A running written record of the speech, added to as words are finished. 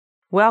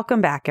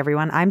Welcome back,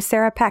 everyone. I'm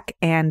Sarah Peck,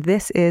 and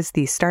this is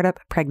the Startup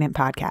Pregnant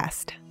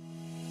Podcast.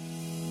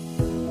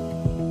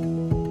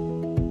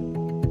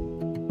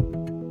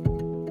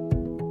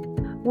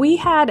 We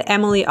had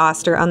Emily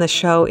Oster on the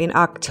show in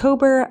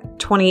October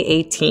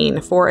 2018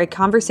 for a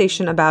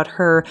conversation about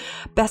her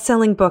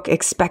best-selling book,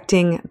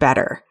 Expecting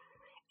Better.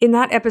 In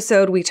that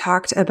episode, we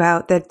talked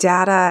about the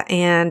data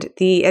and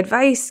the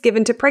advice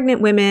given to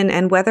pregnant women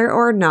and whether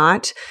or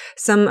not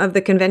some of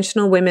the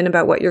conventional women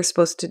about what you're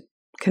supposed to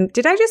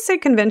did I just say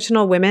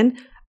conventional women?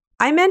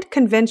 I meant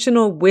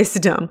conventional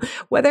wisdom,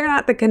 whether or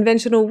not the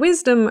conventional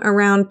wisdom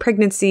around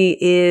pregnancy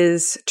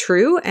is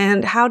true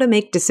and how to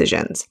make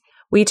decisions.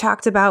 We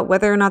talked about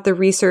whether or not the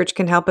research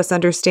can help us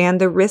understand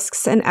the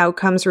risks and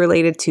outcomes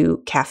related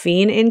to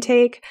caffeine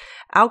intake,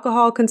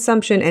 alcohol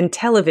consumption, and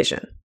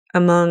television,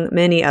 among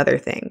many other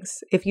things.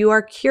 If you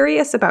are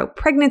curious about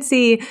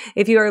pregnancy,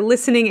 if you are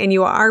listening and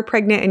you are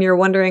pregnant and you're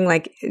wondering,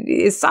 like,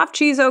 is soft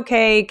cheese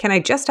okay? Can I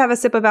just have a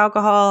sip of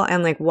alcohol?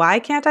 And like, why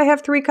can't I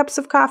have 3 cups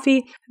of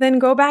coffee? Then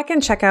go back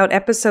and check out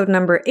episode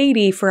number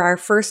 80 for our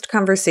first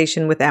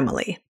conversation with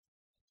Emily.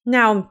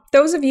 Now,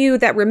 those of you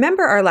that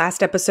remember our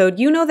last episode,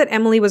 you know that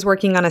Emily was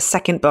working on a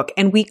second book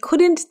and we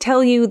couldn't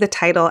tell you the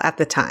title at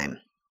the time.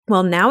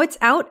 Well, now it's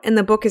out and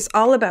the book is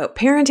all about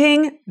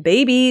parenting,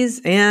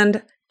 babies,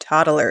 and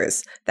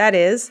toddlers. That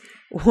is,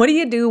 what do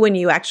you do when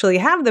you actually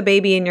have the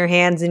baby in your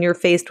hands and you're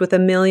faced with a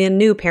million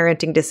new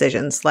parenting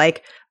decisions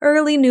like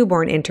early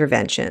newborn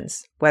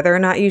interventions, whether or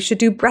not you should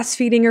do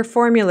breastfeeding or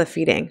formula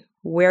feeding,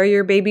 where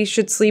your baby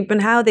should sleep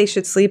and how they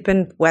should sleep,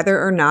 and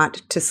whether or not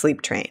to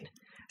sleep train.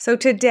 So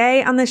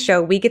today on the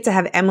show, we get to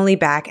have Emily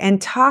back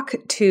and talk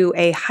to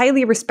a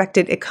highly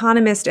respected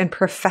economist and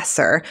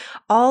professor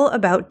all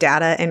about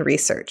data and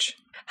research.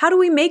 How do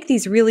we make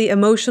these really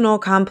emotional,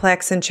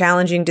 complex, and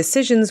challenging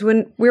decisions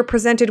when we're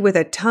presented with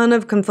a ton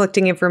of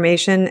conflicting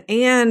information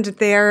and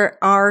there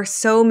are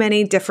so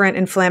many different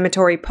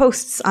inflammatory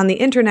posts on the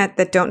internet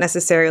that don't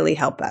necessarily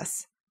help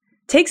us?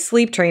 Take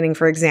sleep training,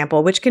 for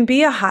example, which can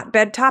be a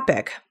hotbed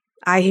topic.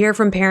 I hear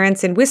from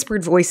parents in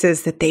whispered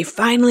voices that they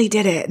finally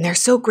did it and they're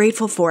so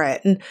grateful for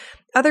it. And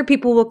other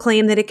people will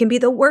claim that it can be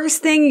the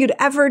worst thing you'd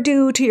ever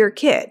do to your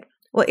kid.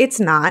 Well, it's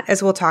not,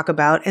 as we'll talk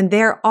about, and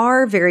there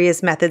are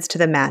various methods to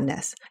the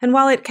madness. And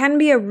while it can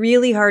be a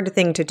really hard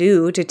thing to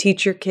do, to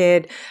teach your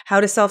kid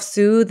how to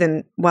self-soothe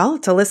and, well,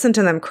 to listen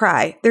to them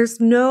cry, there's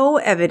no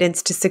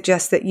evidence to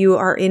suggest that you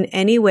are in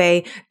any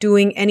way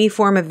doing any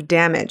form of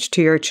damage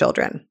to your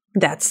children.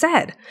 That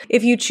said,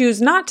 if you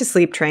choose not to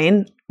sleep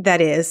train,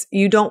 that is,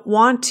 you don't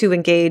want to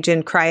engage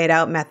in cry it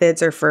out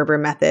methods or Ferber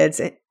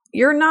methods,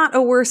 you're not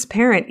a worse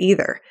parent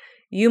either.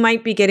 You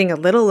might be getting a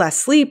little less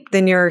sleep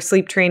than your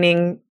sleep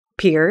training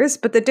peers,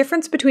 but the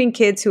difference between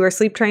kids who are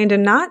sleep trained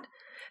and not,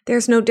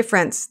 there's no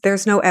difference.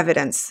 There's no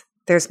evidence.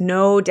 There's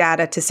no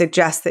data to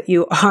suggest that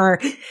you are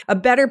a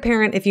better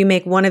parent if you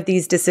make one of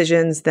these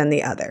decisions than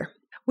the other.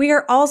 We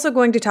are also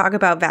going to talk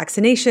about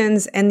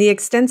vaccinations and the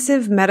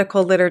extensive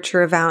medical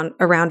literature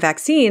around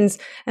vaccines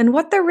and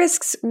what the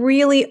risks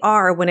really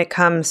are when it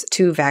comes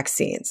to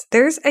vaccines.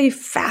 There's a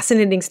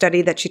fascinating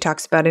study that she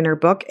talks about in her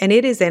book, and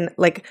it is in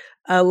like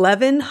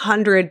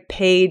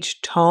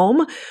 1,100-page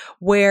tome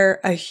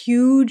where a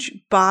huge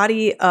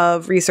body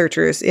of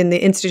researchers in the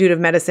Institute of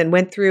Medicine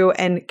went through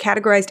and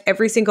categorized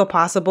every single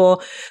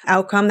possible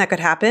outcome that could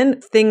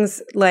happen.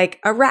 Things like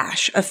a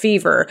rash, a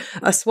fever,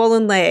 a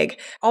swollen leg,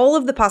 all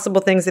of the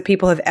possible things that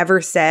people have ever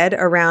said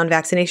around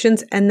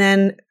vaccinations. And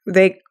then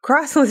they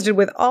cross-listed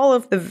with all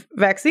of the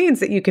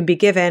vaccines that you can be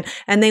given.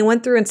 And they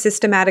went through and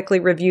systematically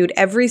reviewed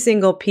every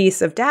single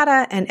piece of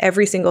data and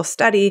every single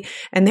study.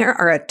 And there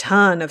are a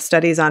ton of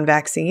studies on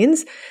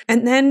vaccines.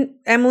 And then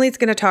Emily's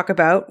going to talk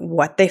about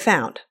what they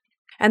found.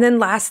 And then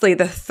lastly,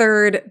 the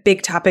third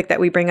big topic that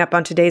we bring up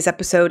on today's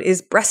episode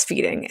is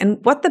breastfeeding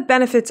and what the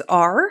benefits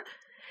are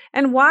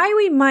and why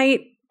we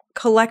might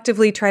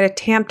collectively try to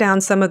tamp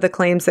down some of the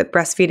claims that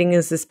breastfeeding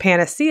is this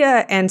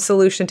panacea and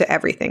solution to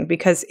everything,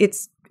 because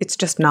it's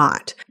just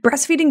not.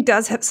 Breastfeeding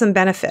does have some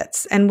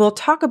benefits, and we'll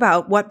talk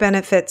about what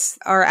benefits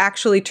are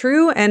actually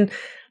true and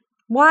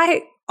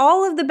why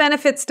all of the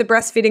benefits to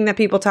breastfeeding that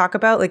people talk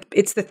about, like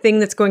it's the thing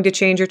that's going to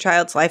change your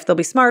child's life. They'll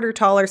be smarter,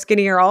 taller,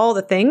 skinnier, all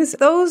the things.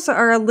 Those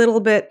are a little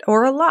bit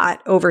or a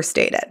lot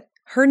overstated.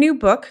 Her new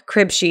book,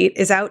 Crib Sheet,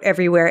 is out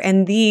everywhere,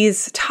 and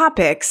these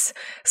topics,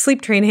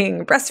 sleep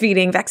training,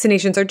 breastfeeding,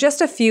 vaccinations, are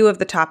just a few of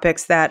the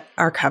topics that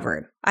are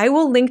covered. I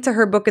will link to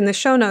her book in the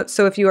show notes,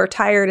 so if you are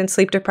tired and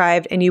sleep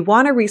deprived and you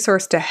want a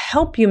resource to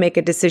help you make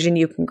a decision,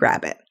 you can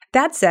grab it.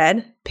 That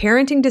said,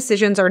 parenting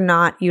decisions are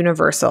not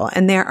universal,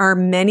 and there are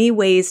many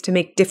ways to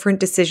make different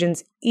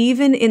decisions,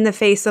 even in the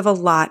face of a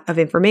lot of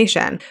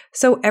information.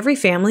 So every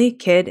family,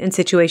 kid, and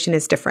situation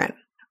is different.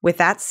 With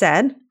that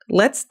said,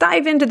 let's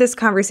dive into this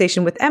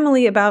conversation with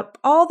Emily about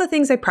all the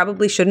things I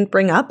probably shouldn't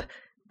bring up,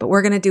 but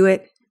we're going to do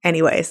it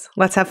anyways.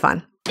 Let's have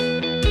fun.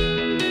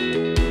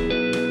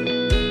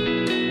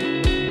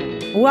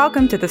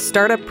 Welcome to the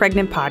Startup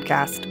Pregnant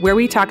Podcast, where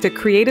we talk to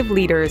creative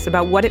leaders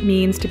about what it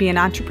means to be an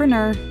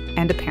entrepreneur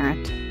and a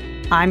parent.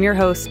 I'm your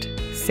host,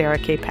 Sarah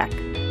K. Peck.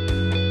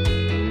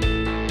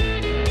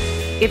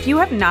 If you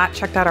have not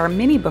checked out our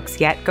mini books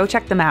yet, go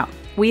check them out.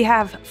 We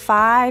have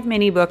 5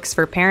 mini books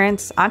for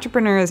parents,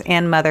 entrepreneurs,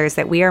 and mothers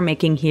that we are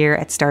making here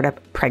at Startup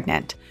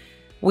Pregnant.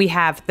 We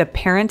have the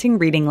parenting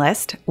reading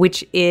list,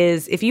 which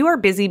is if you are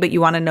busy but you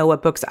want to know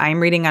what books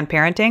I'm reading on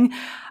parenting,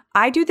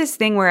 I do this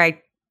thing where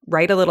I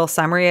write a little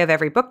summary of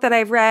every book that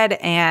I've read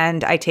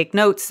and I take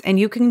notes, and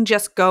you can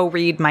just go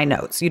read my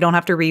notes. You don't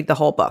have to read the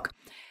whole book.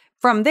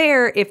 From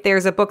there, if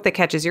there's a book that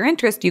catches your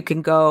interest, you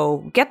can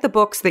go get the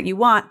books that you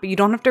want, but you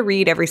don't have to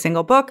read every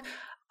single book.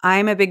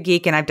 I'm a big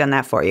geek and I've done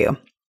that for you.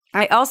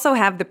 I also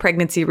have the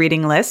pregnancy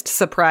reading list.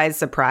 Surprise,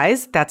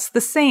 surprise. That's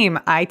the same.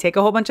 I take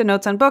a whole bunch of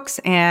notes on books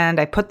and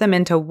I put them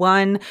into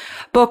one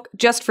book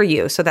just for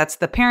you. So that's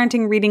the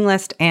parenting reading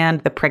list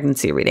and the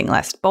pregnancy reading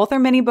list. Both are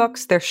mini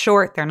books. They're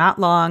short. They're not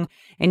long.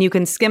 And you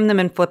can skim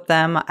them and flip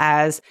them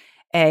as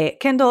a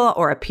Kindle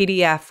or a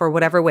PDF or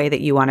whatever way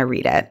that you want to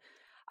read it.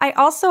 I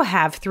also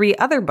have 3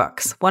 other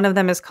books. One of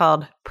them is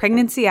called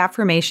Pregnancy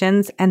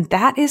Affirmations, and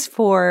that is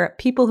for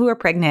people who are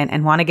pregnant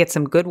and want to get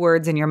some good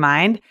words in your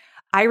mind.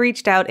 I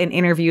reached out and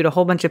interviewed a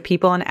whole bunch of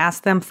people and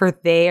asked them for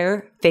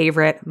their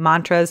favorite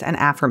mantras and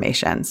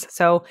affirmations.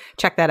 So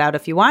check that out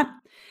if you want.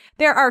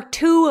 There are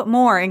 2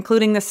 more,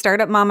 including the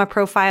Startup Mama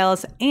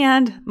Profiles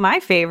and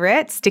my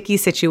favorite, Sticky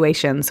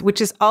Situations,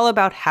 which is all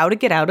about how to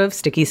get out of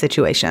sticky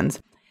situations.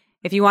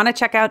 If you want to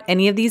check out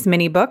any of these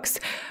mini books,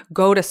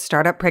 go to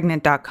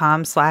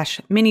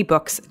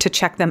startuppregnant.com/mini-books to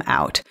check them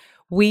out.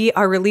 We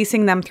are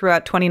releasing them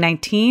throughout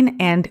 2019,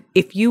 and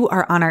if you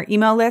are on our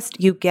email list,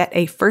 you get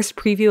a first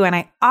preview, and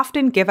I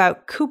often give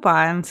out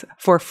coupons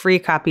for free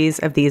copies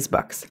of these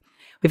books.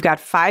 We've got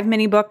 5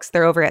 mini books.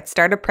 They're over at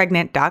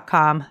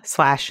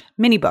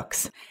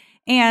startuppregnant.com/mini-books.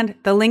 And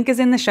the link is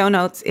in the show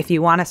notes if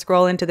you want to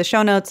scroll into the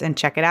show notes and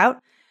check it out.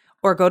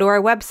 Or go to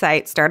our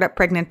website,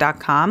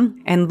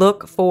 startuppregnant.com, and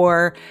look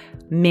for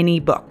mini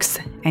books,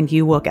 and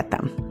you will get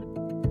them.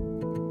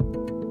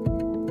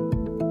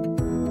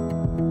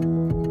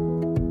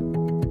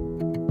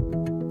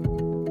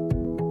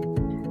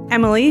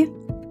 Emily,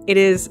 it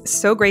is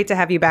so great to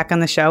have you back on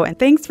the show, and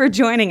thanks for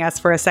joining us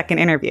for a second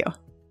interview.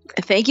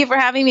 Thank you for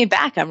having me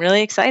back. I'm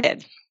really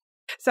excited.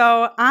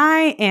 So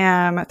I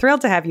am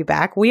thrilled to have you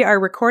back. We are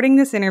recording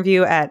this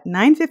interview at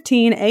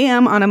 9:15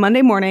 a.m. on a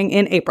Monday morning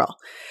in April.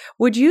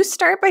 Would you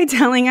start by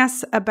telling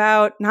us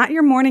about not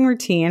your morning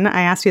routine?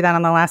 I asked you that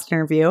on the last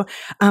interview.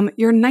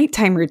 Your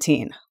nighttime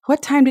routine.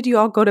 What time did you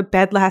all go to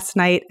bed last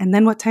night? And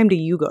then what time do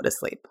you go to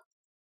sleep?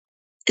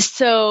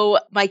 So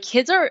my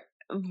kids are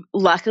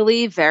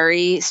luckily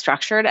very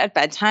structured at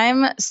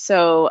bedtime.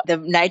 So the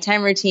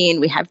nighttime routine,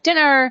 we have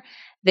dinner.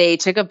 They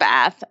took a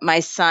bath. My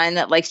son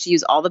likes to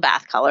use all the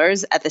bath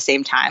colors at the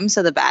same time.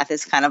 So the bath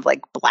is kind of like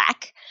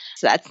black.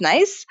 So that's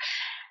nice.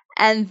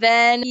 And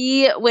then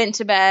he went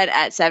to bed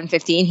at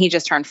 7:15. He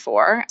just turned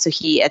 4. So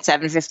at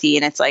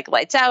 7:15, it's like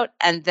lights out.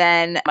 And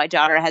then my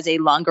daughter has a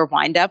longer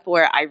wind up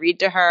where I read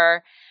to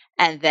her.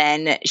 And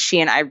then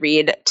she and I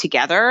read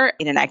together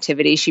in an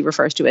activity she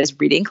refers to as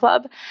reading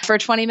club for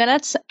 20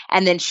 minutes.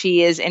 And then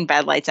she is in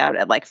bed lights out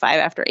at like 5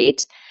 after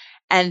 8.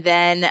 And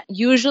then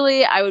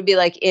usually I would be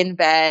like in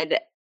bed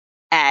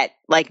at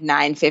like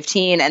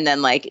 9:15 and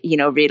then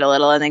read a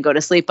little and then go to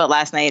sleep. But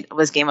last night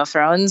was Game of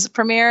Thrones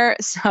premiere.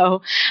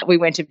 So we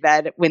went to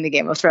bed when the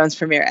Game of Thrones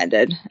premiere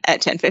ended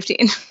at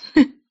 10:15.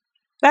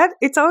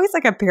 It's always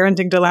like a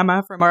parenting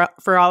dilemma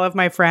for all of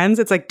my friends.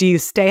 It's like, do you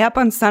stay up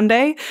on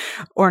Sunday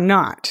or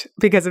not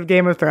because of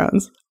Game of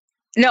Thrones?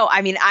 No,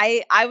 I mean,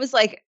 I was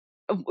like,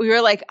 we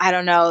were like, I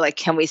don't know, like,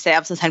 can we stay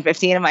up till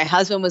 10:15? And my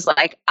husband was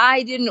like,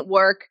 I didn't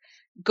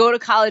go to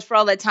college for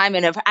all that time.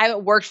 And if I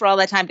haven't worked for all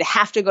that time to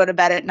have to go to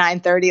bed at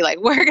 9:30, like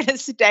we're going to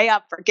stay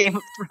up for Game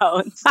of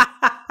Thrones.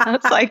 I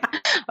was like,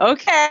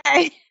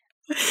 okay.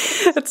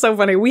 That's so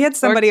funny. We had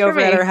somebody over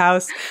at our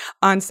house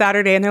on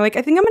Saturday and they're like,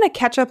 I think I'm going to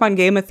catch up on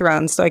Game of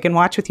Thrones so I can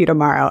watch with you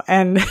tomorrow.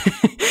 And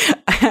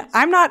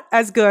I'm not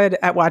as good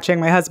at watching.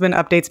 My husband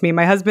updates me.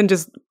 My husband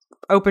just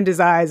opened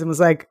his eyes and was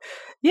like,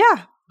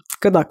 yeah,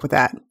 good luck with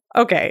that.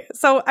 Okay.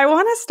 So I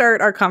want to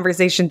start our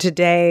conversation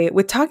today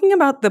with talking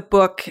about the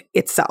book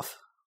itself.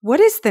 What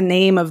is the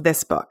name of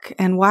this book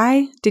and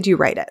why did you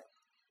write it?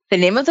 The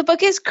name of the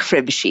book is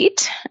Crib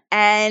Sheet.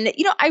 And,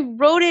 I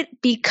wrote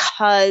it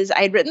because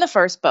I had written the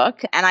first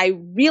book and I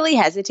really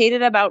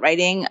hesitated about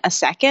writing a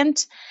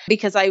second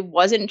because I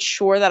wasn't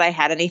sure that I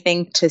had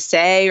anything to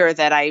say or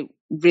that I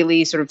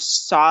really sort of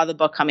saw the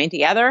book coming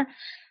together.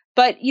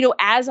 But,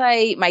 as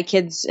my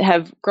kids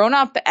have grown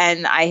up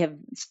and I have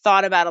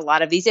thought about a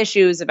lot of these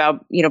issues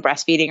about,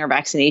 breastfeeding or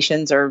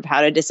vaccinations or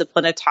how to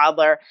discipline a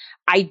toddler,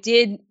 I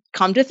did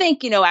come to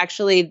think,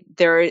 actually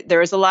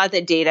there is a lot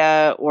that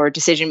data or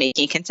decision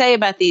making can say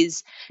about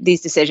these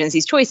decisions,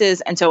 these choices.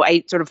 And so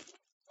I sort of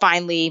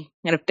finally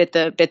kind of bit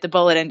the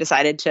bullet and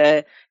decided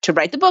to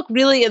write the book,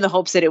 really in the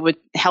hopes that it would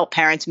help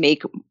parents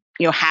make,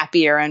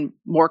 happier and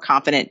more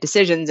confident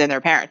decisions in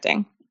their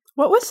parenting.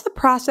 What was the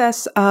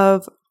process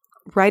of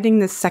writing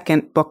the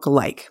second book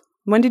like?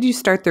 When did you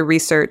start the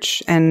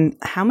research and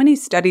how many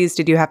studies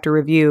did you have to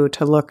review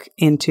to look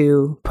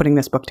into putting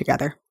this book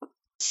together?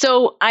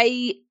 So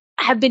I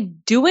have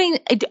been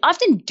I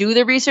often do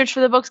the research for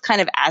the books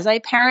kind of as I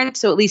parent.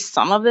 So at least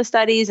some of the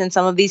studies and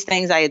some of these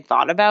things I had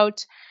thought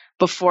about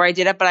before I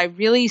did it, but I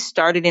really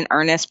started in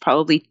earnest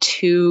probably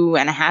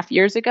 2.5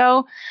 years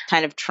ago,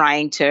 kind of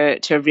trying to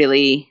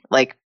really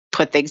like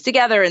put things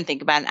together and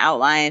think about an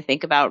outline and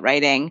think about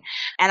writing.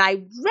 And I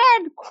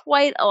read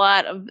quite a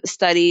lot of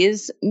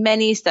studies,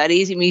 many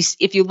studies. I mean,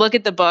 if you look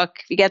at the book,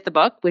 if you get the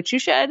book, which you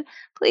should,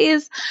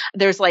 please,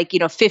 there's like,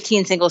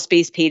 15 single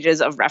space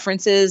pages of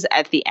references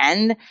at the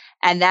end.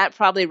 And that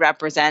probably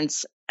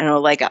represents,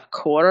 like a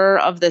quarter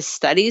of the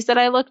studies that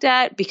I looked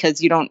at,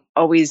 because you don't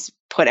always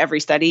put every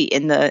study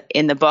in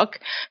the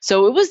book.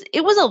 So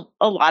it was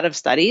a lot of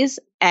studies.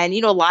 And,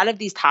 a lot of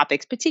these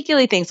topics,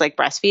 particularly things like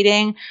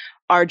breastfeeding,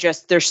 are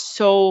just, there's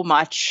so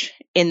much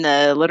in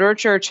the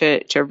literature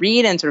to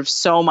read and sort of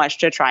so much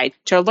to try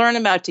to learn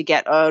about to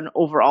get an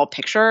overall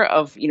picture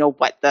of,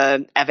 what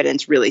the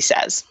evidence really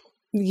says.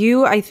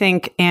 You, I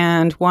think,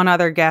 and one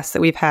other guest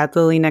that we've had,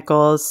 Lily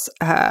Nichols,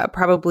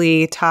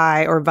 probably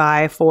tie or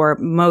vie for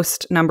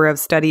most number of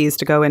studies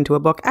to go into a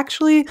book.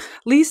 Actually,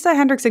 Lisa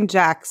Hendrickson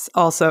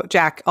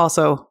Jack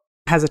also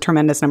has a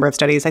tremendous number of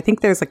studies. I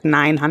think there's like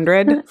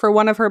 900 for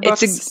one of her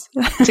books.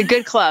 It's a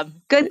good club.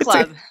 Good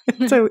club.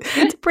 It's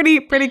a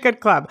pretty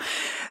good club.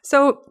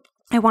 So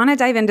I want to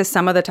dive into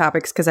some of the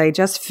topics because I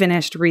just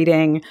finished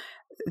reading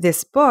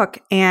this book,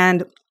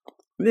 and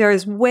there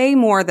is way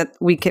more that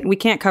we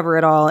can't cover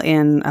it all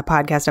in a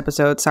podcast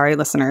episode. Sorry,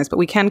 listeners, but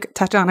we can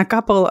touch on a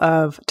couple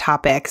of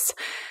topics.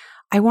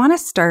 I want to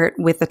start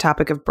with the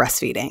topic of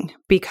breastfeeding,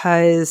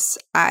 because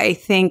I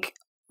think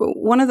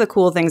one of the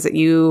cool things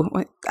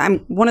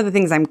one of the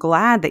things I'm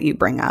glad that you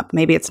bring up,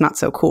 maybe it's not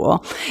so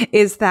cool,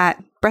 is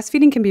that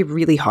breastfeeding can be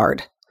really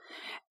hard.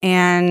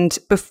 And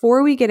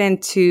before we get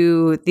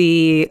into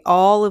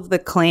all of the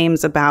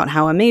claims about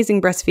how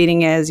amazing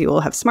breastfeeding is, you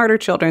will have smarter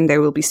children,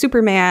 there will be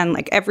Superman,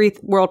 like every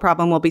world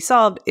problem will be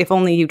solved if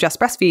only you just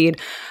breastfeed,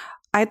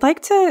 I'd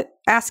like to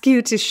ask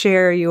you to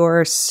share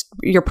your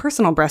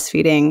personal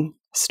breastfeeding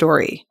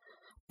story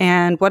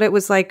and what it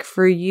was like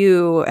for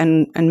you,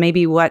 and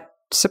maybe what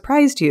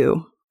surprised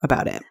you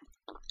about it.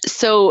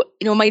 So,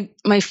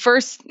 my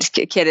first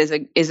kid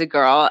is a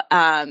girl,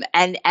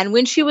 and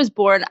when she was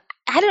born,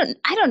 I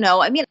don't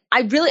know. I mean,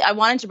 I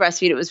wanted to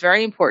breastfeed. It was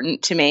very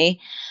important to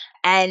me.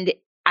 And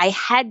I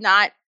had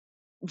not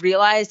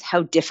realized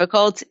how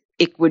difficult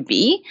it would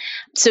be.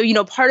 So,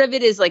 part of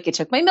it is like, it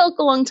took my milk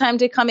a long time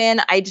to come in.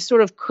 I just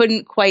sort of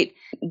couldn't quite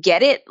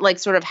get it, like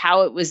sort of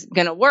how it was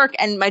going to work.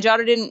 And my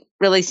daughter didn't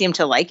really seem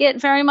to like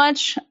it very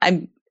much.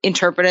 I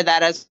interpreted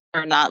that as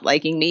her not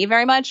liking me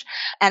very much.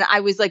 And I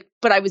was like,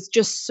 but I was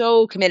just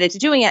so committed to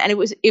doing it. And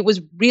it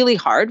was really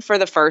hard for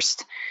the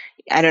first,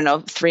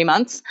 3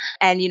 months.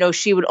 And,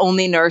 she would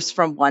only nurse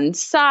from one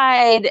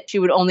side. She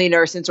would only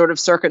nurse in sort of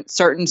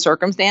certain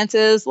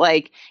circumstances,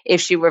 like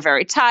if she were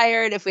very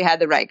tired, if we had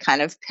the right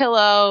kind of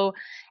pillow.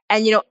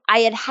 And, I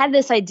had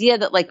this idea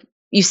that like,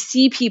 you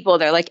see people,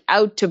 they're like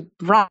out to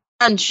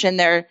brunch and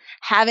they're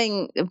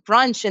having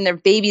brunch and their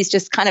baby's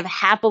just kind of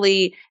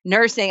happily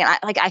nursing. And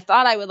I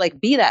thought I would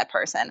like be that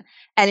person.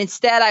 And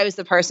instead I was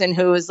the person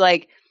who was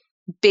like,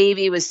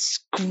 baby was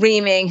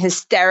screaming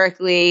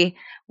hysterically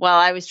while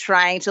I was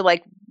trying to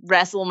like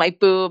wrestle my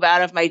boob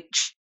out of my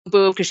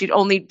boob, because she'd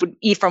only would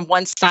eat from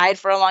one side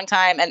for a long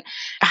time. And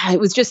it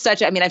was just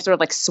I'm sort of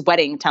like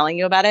sweating telling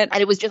you about it.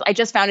 And it was I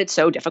just found it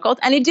so difficult.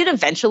 And it did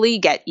eventually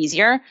get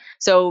easier.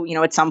 So,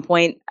 at some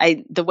point,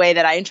 the way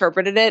that I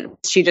interpreted it,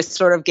 she just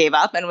sort of gave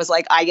up and was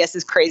like, I guess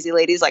this crazy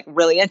lady's like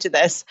really into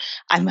this.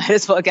 I might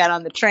as well get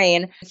on the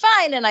train.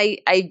 Fine. And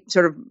I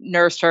sort of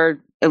nursed her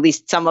at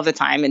least some of the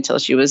time until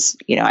she was,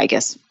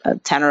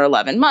 10 or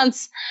 11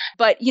 months.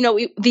 But,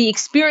 the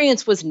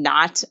experience was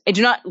I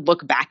do not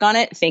look back on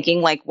it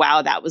thinking like,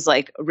 wow, that was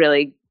like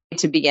really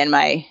to begin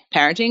my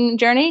parenting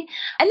journey.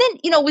 And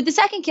then, with the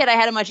second kid, I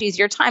had a much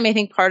easier time. I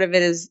think part of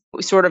it is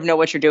we sort of know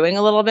what you're doing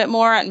a little bit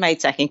more. And my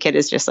second kid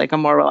is just like a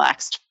more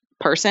relaxed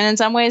person in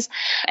some ways.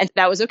 And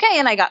that was okay.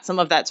 And I got some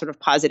of that sort of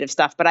positive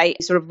stuff. But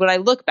when I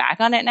look back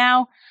on it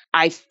now,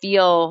 I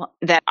feel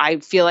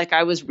like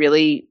I was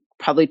really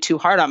probably too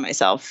hard on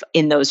myself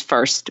in those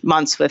first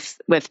months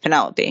with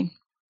Penelope.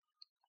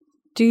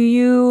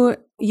 You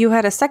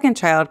had a second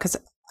child, because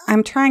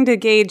I'm trying to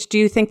gauge, do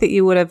you think that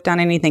you would have done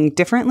anything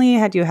differently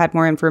had you had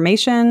more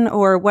information,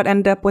 or what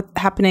ended up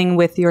happening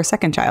with your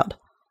second child?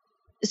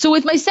 So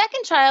with my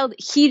second child,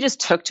 he just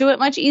took to it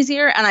much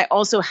easier. And I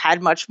also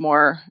had much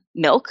more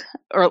milk,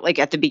 or like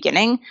at the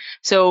beginning.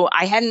 So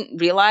I hadn't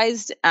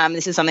realized,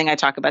 this is something I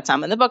talk about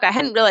some in the book, I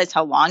hadn't realized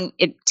how long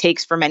it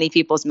takes for many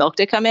people's milk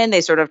to come in. They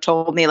sort of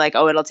told me like,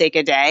 oh, it'll take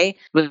a day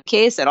with the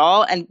case at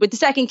all. And with the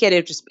second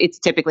kid, it's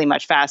typically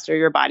much faster.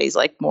 Your body's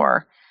like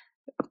more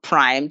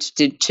primed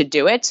to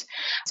do it.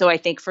 So I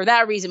think for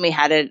that reason, we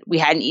had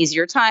an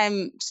easier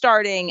time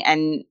starting.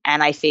 And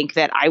I think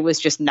that I was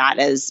just not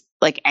as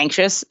like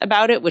anxious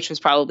about it, which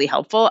was probably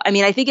helpful. I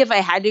mean, I think if I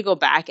had to go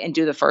back and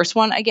do the first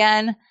one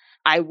again,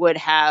 I would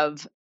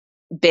have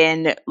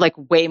been like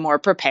way more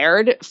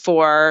prepared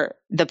for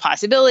the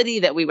possibility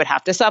that we would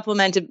have to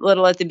supplement a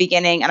little at the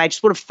beginning. And I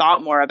just would have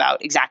thought more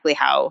about exactly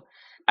how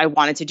I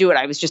wanted to do it.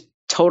 I was just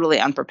totally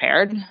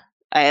unprepared.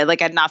 I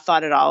had not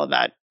thought at all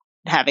about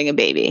having a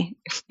baby,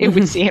 it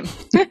would seem.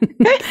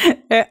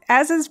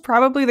 As is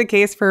probably the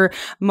case for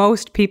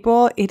most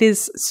people, it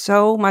is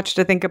so much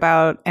to think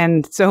about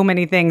and so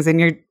many things.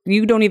 And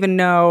you don't even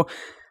know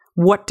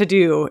what to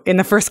do in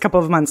the first couple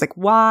of months. Like,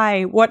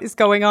 why? What is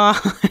going on?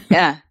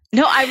 Yeah.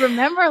 No, I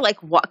remember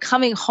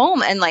coming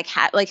home and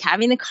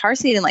having the car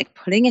seat and like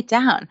putting it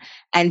down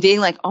and being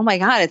like, oh my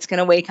God, it's going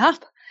to wake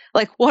up.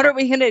 Like, what are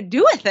we going to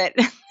do with it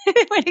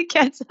when it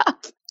gets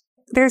up?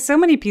 There's so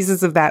many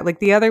pieces of that. Like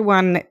the other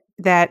one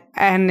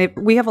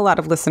we have a lot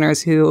of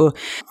listeners who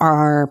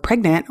are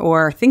pregnant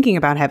or thinking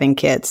about having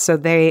kids. So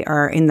they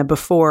are in the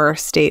before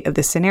state of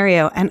this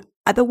scenario. And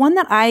the one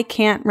that I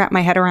can't wrap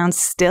my head around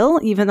still,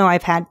 even though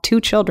I've had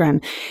 2 children,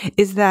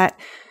 is that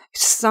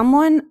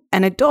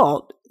an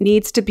adult,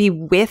 needs to be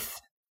with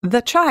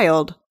the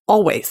child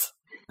always.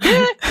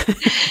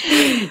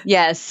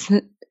 Yes,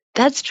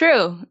 that's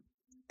true.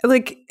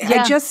 Like,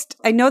 yeah.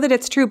 I know that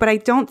it's true, but I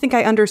don't think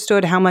I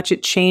understood how much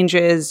it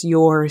changes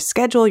your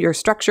schedule, your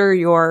structure,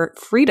 your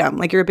freedom,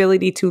 like your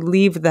ability to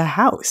leave the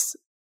house.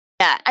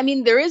 Yeah. I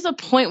mean, there is a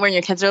point when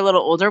your kids are a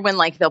little older when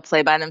like they'll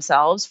play by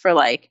themselves for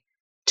like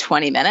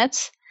 20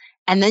 minutes.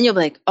 And then you'll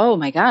be like, oh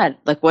my God,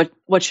 like what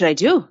should I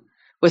do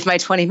with my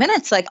 20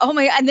 minutes? Like, oh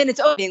my, and then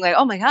it's being like,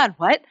 oh my God,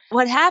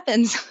 what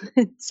happens?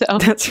 So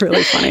that's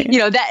really funny.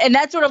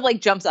 That sort of like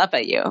jumps up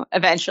at you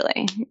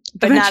eventually,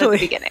 but not at the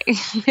beginning.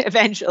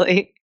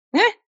 Eventually.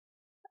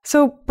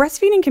 So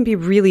breastfeeding can be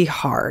really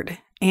hard.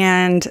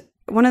 And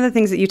one of the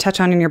things that you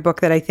touch on in your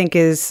book that I think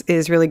is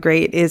really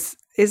great is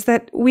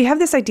that we have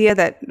this idea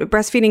that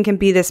breastfeeding can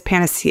be this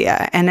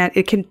panacea and that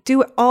it can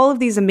do all of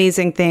these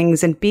amazing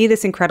things and be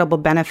this incredible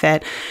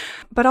benefit,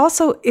 but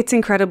also it's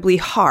incredibly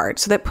hard.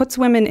 So that puts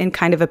women in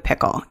kind of a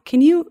pickle.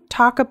 Can you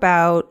talk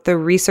about the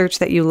research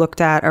that you looked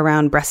at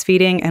around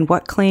breastfeeding and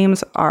what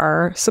claims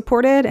are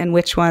supported and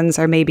which ones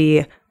are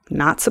maybe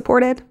not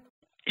supported?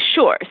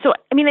 Sure. So,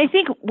 I mean, I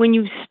think when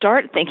you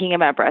start thinking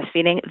about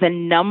breastfeeding, the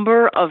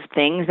number of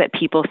things that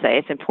people say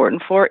it's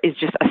important for is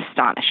just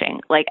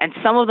astonishing. And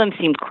some of them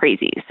seem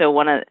crazy. So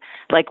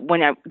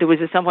there was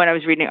at some point I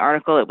was reading an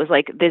article, it was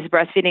like, this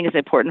breastfeeding is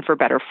important for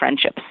better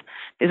friendships.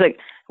 It's like,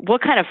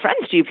 what kind of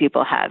friends do you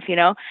people have,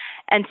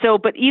 And so,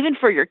 but even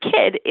for your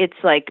kid, it's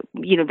like,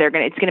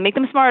 it's going to make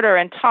them smarter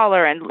and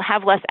taller and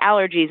have less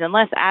allergies and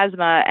less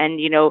asthma and,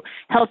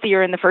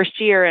 healthier in the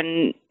first year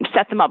and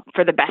set them up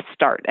for the best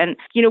start. And,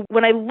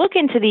 when I look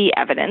into the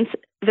evidence,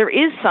 there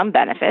is some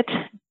benefit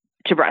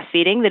to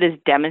breastfeeding that is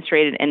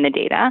demonstrated in the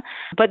data,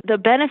 but the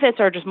benefits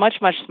are just much,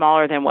 much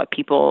smaller than what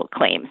people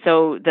claim.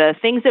 So the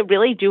things that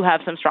really do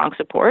have some strong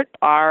support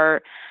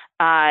are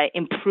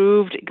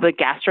improved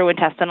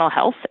gastrointestinal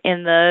health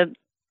in the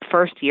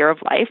first year of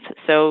life.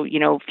 So,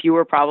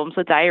 fewer problems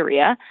with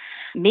diarrhea,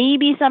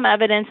 maybe some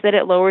evidence that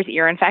it lowers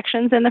ear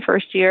infections in the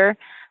first year,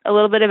 a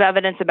little bit of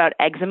evidence about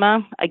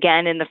eczema,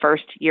 again, in the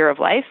first year of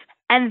life.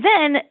 And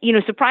then,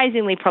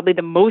 surprisingly, probably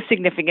the most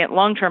significant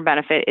long-term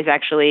benefit is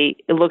actually,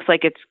 it looks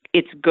like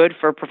it's good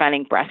for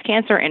preventing breast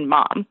cancer in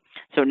mom.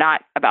 So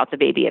not about the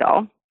baby at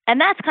all. And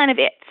that's kind of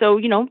it. So,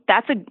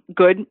 it's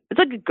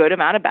a good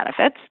amount of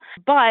benefits,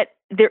 but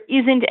there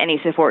isn't any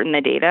support in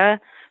the data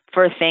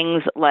for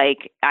things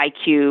like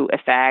IQ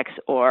effects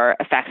or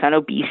effects on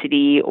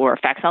obesity or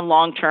effects on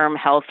long-term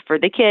health for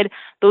the kid.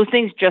 Those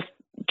things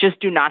just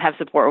do not have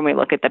support when we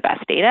look at the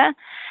best data.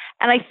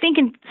 And I think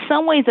in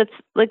some ways it's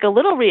like a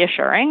little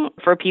reassuring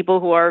for people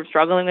who are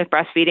struggling with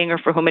breastfeeding or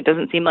for whom it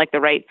doesn't seem like the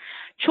right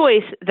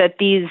choice that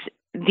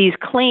these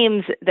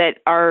claims that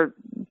are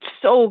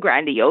so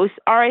grandiose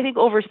are, I think,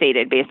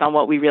 overstated based on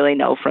what we really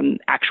know from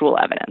actual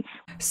evidence.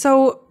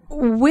 So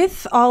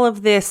with all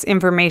of this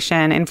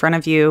information in front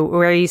of you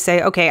where you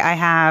say, okay,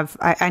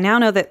 I now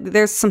know that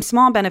there's some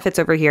small benefits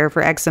over here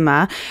for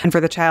eczema and for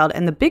the child,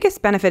 and the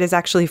biggest benefit is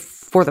actually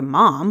for the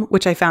mom,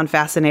 which I found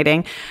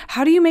fascinating.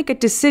 How do you make a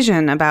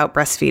decision about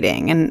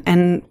breastfeeding?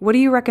 And what do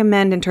you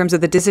recommend in terms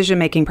of the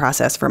decision-making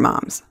process for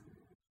moms?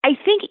 I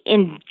think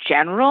in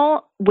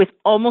general, with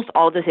almost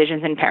all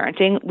decisions in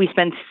parenting, we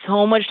spend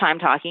so much time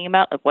talking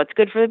about what's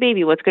good for the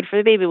baby, what's good for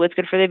the baby, what's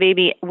good for the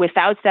baby,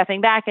 without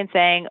stepping back and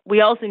saying, we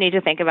also need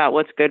to think about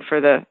what's good for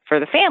the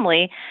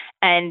family.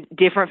 And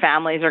different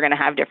families are going to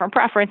have different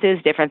preferences,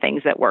 different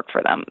things that work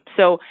for them.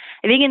 So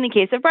I think in the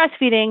case of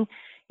breastfeeding,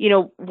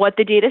 what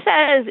the data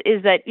says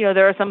is that,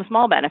 there are some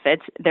small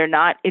benefits. They're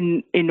not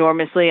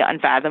enormously,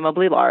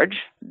 unfathomably large.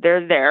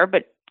 They're there,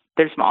 but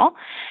they're small.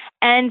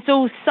 And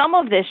so some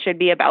of this should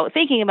be about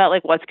thinking about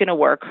what's going to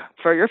work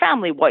for your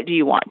family. What do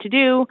you want to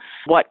do?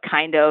 What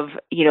kind of,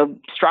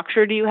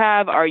 structure do you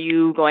have? Are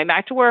you going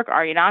back to work?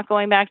 Are you not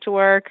going back to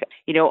work?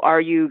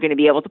 Are you going to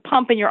be able to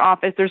pump in your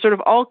office? There's sort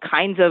of all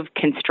kinds of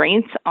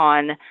constraints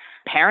on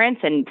parents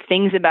and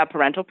things about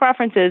parental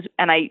preferences.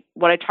 And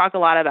what I talk a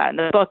lot about in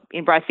the book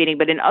in breastfeeding,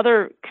 but in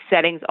other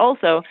settings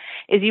also,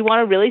 is you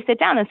want to really sit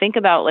down and think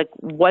about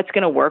what's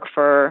going to work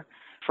for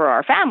for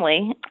our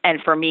family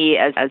and for me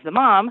as the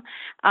mom,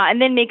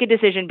 and then make a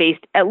decision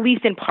based at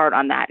least in part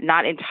on that,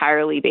 not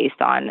entirely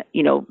based on,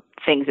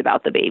 things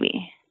about the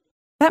baby.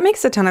 That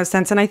makes a ton of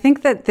sense. And I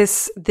think that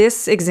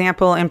this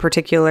example in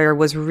particular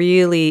was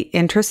really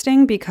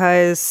interesting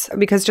because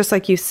just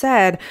like you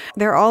said,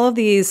 there are all of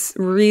these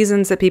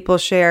reasons that people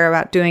share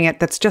about doing it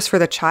that's just for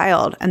the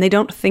child. And they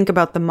don't think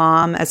about the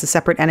mom as a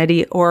separate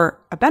entity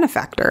or a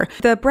benefactor.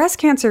 The breast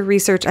cancer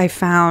research I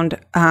found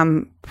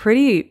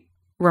pretty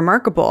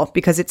remarkable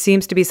because it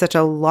seems to be such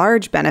a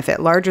large benefit,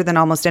 larger than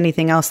almost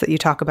anything else that you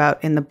talk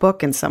about in the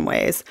book in some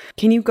ways.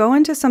 Can you go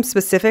into some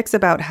specifics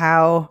about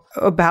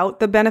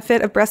the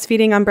benefit of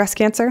breastfeeding on breast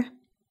cancer?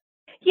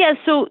 Yeah,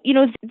 so,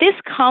 this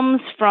comes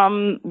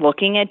from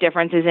looking at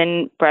differences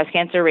in breast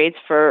cancer rates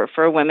for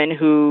women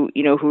who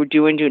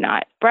do and do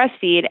not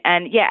breastfeed.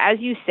 And yeah, as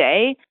you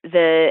say,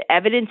 the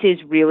evidence is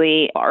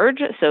really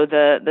large. So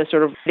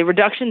the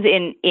reductions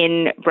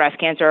in breast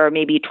cancer are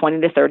maybe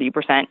 20 to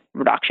 30%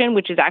 reduction,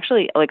 which is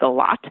actually like a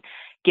lot,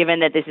 given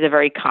that this is a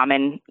very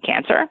common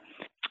cancer.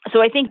 So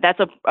I think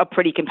that's a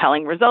pretty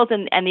compelling result.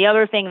 And the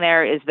other thing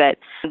there is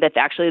that's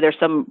actually there's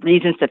some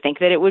reasons to think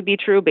that it would be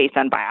true based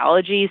on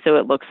biology. So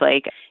it looks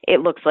like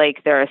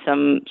there are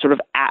some sort of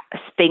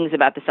things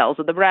about the cells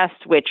of the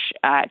breast which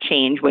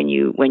change when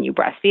you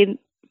breastfeed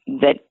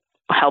that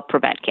help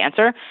prevent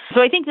cancer.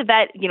 So I think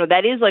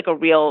that is like a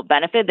real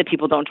benefit that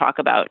people don't talk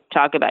about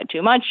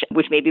too much,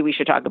 which maybe we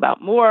should talk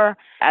about more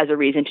as a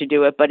reason to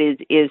do it, but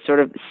is sort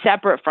of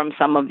separate from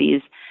some of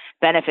these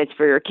benefits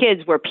for your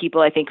kids where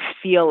people, I think,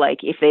 feel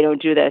like if they don't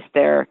do this,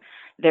 they're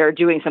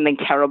doing something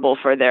terrible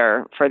for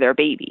their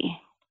baby,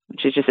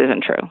 which just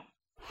isn't true.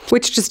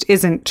 Which just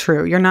isn't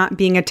true. You're not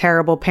being a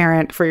terrible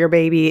parent for your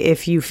baby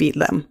if you feed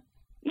them.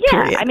 Yeah.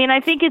 Period. I mean, I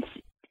think it's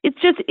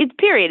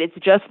period. It's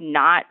just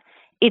not,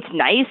 it's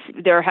nice.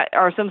 There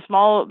are some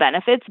small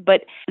benefits,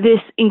 but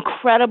this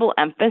incredible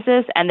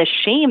emphasis and the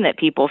shame that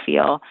people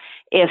feel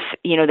if,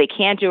 they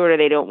can't do it or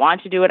they don't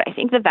want to do it, I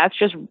think that's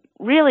just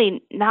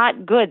really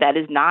not good. That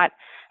is not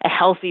a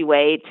healthy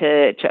way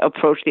to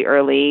approach the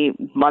early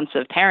months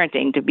of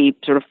parenting, to be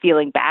sort of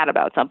feeling bad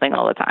about something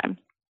all the time.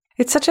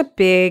 It's such a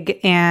big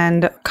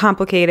and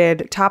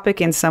complicated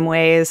topic in some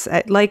ways,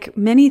 like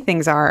many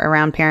things are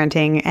around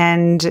parenting.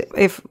 And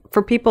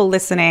for people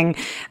listening,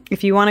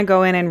 if you want to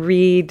go in and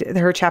read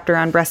her chapter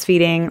on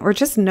breastfeeding, or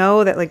just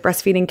know that like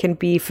breastfeeding can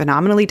be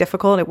phenomenally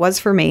difficult. It was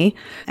for me.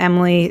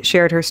 Emily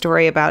shared her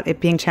story about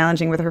it being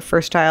challenging with her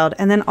first child.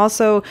 And then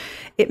also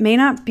it may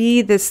not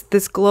be this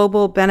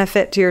global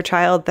benefit to your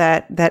child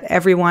that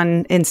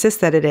everyone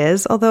insists that it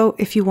is. Although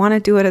if you want to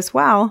do it as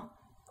well,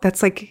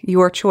 that's like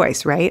your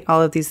choice, right?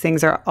 All of these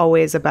things are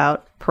always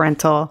about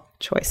parental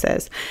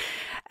choices.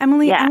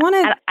 Emily, yeah,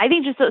 I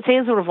think just to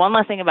say sort of one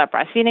last thing about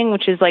breastfeeding,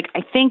 which is like,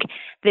 I think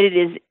that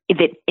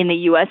that in the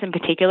U.S. in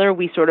particular,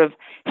 we sort of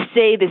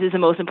say this is the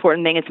most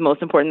important thing, it's the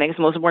most important thing, it's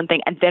the most important thing,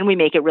 and then we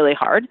make it really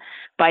hard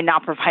by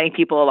not providing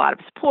people a lot of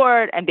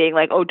support and being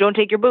like, oh, don't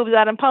take your boobs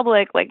out in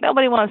public, like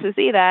nobody wants to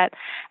see that.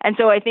 And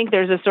so I think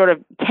there's a sort of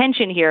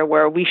tension here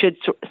where we should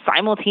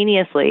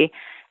simultaneously,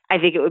 I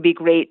think it would be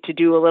great to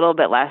do a little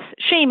bit less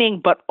shaming,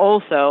 but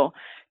also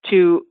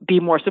to be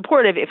more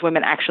supportive if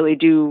women actually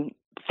do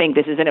think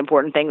this is an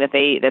important thing that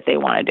they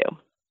want to do.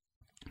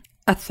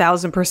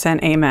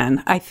 1,000%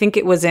 amen. I think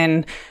it was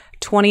in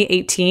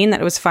 2018 that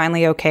it was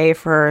finally okay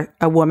for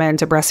a woman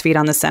to breastfeed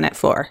on the Senate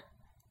floor.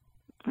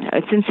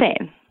 It's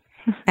insane.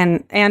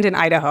 And in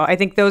Idaho. I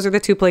think those are the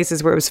two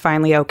places where it was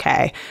finally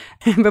okay.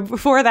 But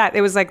before that,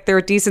 it was like there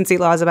were decency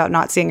laws about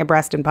not seeing a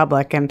breast in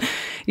public. And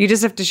you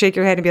just have to shake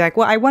your head and be like,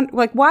 well,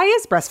 why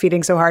is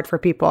breastfeeding so hard for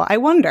people? I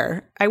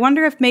wonder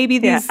if maybe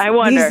these... Yeah, I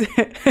wonder.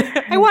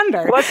 I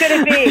wonder. What could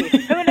it be?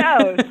 Who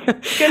knows?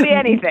 Could be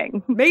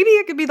anything. Maybe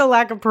it could be the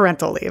lack of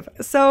parental leave.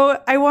 So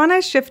I want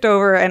to shift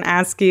over and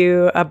ask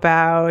you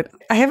about...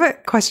 I have a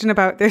question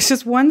about... There's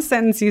just one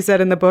sentence you said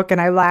in the book, and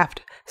I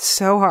laughed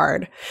so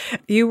hard.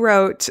 You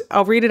wrote,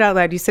 I'll read it out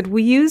loud. You said,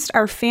 we used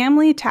our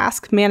family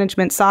task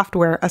management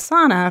software,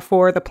 Asana,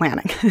 for the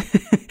planning.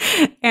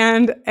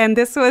 and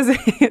this was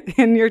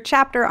in your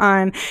chapter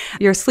on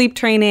your sleep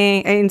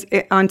training and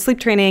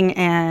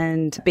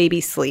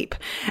baby sleep.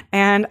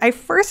 And I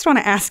first want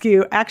to ask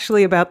you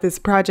actually about this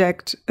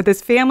project,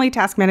 this family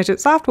task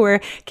management software.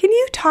 Can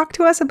you talk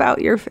to us about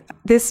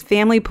this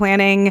family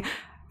planning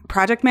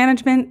project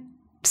management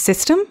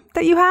system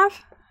that you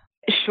have?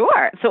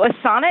 Sure. So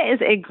Asana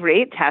is a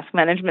great task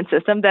management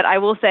system that I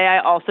will say I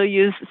also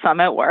use some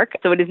at work.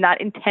 So it is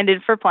not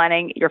intended for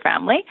planning your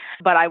family,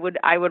 but I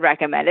would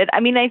recommend it.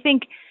 I mean, I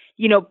think,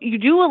 you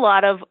do a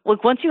lot of,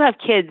 like, once you have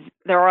kids,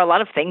 there are a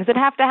lot of things that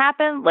have to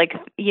happen. Like,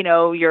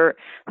 your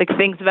like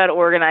things about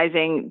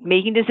organizing,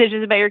 making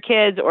decisions about your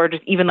kids, or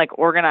just even like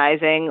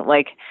organizing,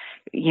 like,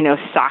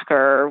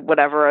 soccer,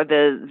 whatever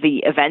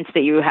the events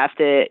that you have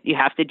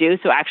to do.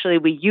 So actually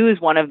we use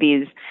one of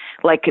these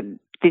like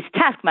these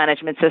task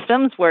management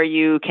systems where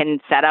you can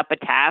set up a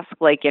task,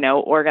 like,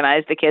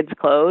 organize the kids'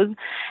 clothes.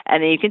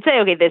 And then you can say,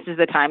 okay, this is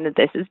the time that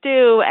this is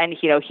due. And,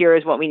 here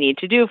is what we need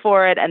to do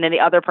for it. And then the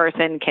other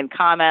person can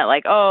comment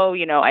like, oh,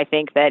 I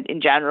think that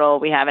in general,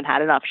 we haven't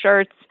had enough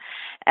shirts.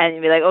 And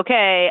you'd be like,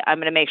 okay, I'm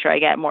going to make sure I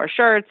get more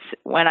shirts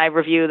when I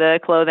review the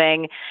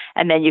clothing.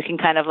 And then you can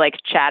kind of like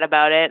chat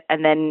about it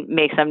and then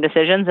make some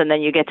decisions. And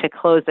then you get to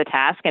close the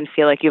task and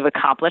feel like you've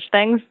accomplished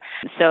things.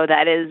 So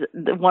that is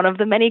one of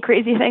the many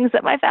crazy things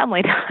that my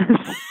family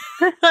does.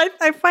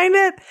 I find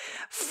it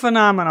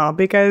phenomenal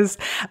because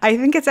I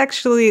think it's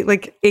actually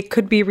like it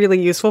could be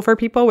really useful for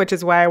people, which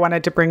is why I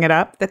wanted to bring it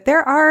up, that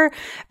there are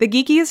the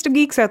geekiest of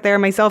geeks out there,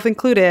 myself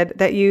included,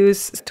 that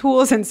use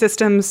tools and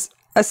systems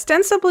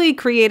ostensibly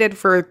created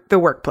for the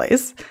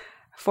workplace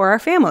for our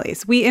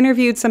families. We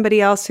interviewed somebody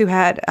else who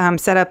had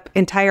set up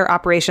entire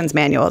operations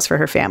manuals for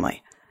her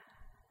family.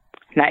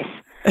 Nice.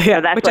 Yeah,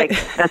 so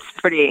that's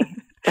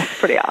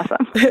pretty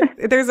awesome.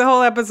 There's a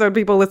whole episode,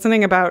 people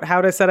listening, about how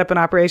to set up an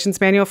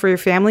operations manual for your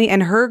family.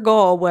 And her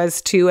goal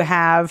was to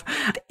have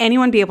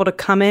anyone be able to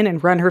come in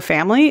and run her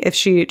family if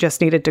she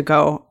just needed to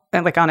go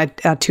like on a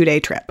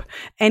 2-day trip.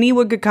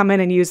 Anyone could come in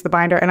and use the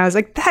binder. And I was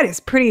like, that's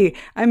pretty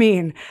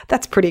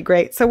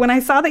great. So when I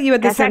saw that you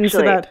had this sentence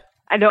about...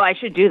 I know I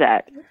should do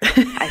that.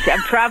 I'm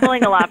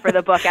traveling a lot for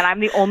the book, and I'm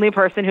the only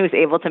person who's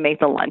able to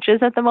make the lunches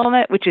at the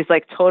moment, which is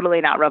like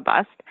totally not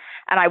robust.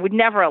 And I would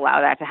never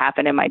allow that to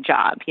happen in my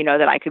job,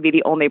 that I could be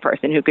the only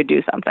person who could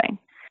do something.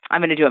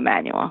 I'm going to do a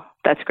manual.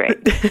 That's great.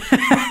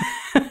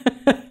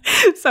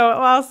 So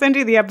I'll send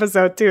you the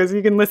episode too, so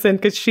you can listen,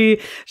 because she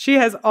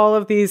has all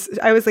of these.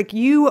 I was like,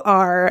 you're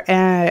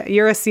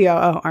a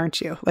COO,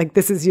 aren't you? Like,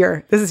 this is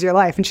your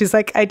life. And she's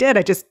like, I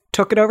just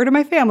took it over to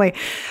my family.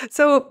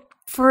 So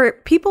for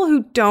people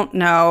who don't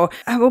know,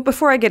 well,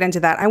 before I get into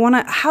that,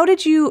 how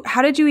did you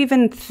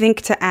even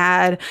think to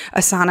add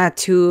Asana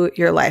to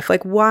your life?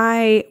 Like,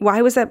 why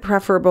was that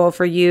preferable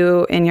for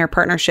you in your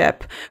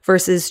partnership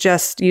versus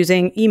just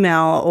using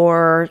email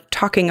or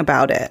talking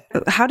about it?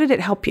 How did it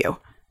help you?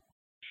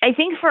 I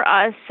think for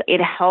us,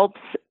 it helps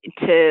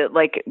to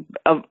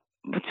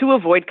to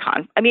avoid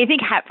conflict. I mean, I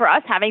think for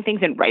us, having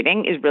things in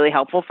writing is really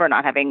helpful for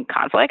not having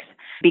conflicts,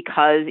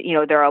 because,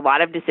 there are a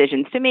lot of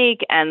decisions to make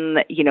and,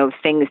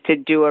 things to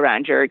do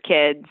around your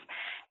kids.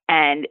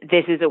 And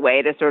this is a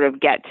way to sort of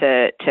get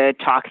to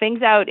talk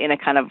things out in a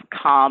kind of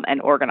calm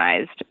and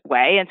organized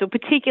way. And so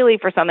particularly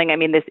for something, I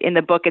mean, this in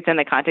the book, it's in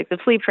the context of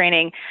sleep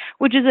training,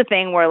 which is a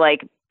thing where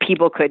like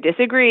people could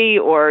disagree,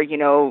 or,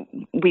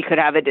 we could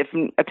have a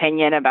different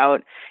opinion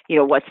about,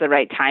 what's the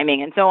right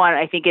timing and so on.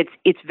 I think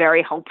it's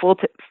very helpful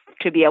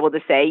to be able to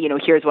say,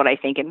 here's what I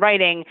think in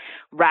writing,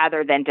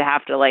 rather than to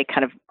have to like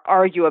kind of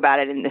argue about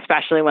it, and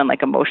especially when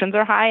like emotions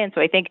are high. And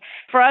so I think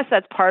for us,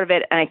 that's part of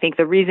it. And I think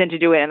the reason to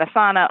do it in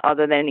Asana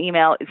other than an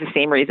email is the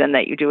same reason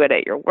that you do it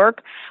at your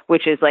work,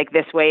 which is like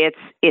this way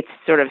it's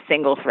sort of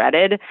single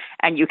threaded,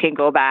 and you can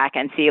go back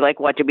and see like,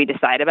 what did we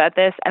decide about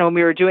this? And when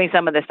we were doing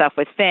some of this stuff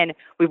with Finn,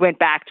 we went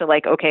back to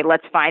like, okay,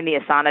 let's find the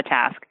Asana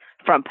task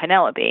from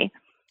Penelope.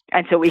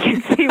 And so we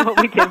can see what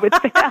we did with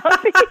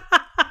Penelope.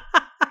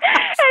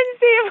 And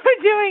see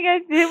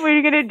if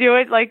we're going to do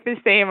it like the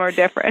same or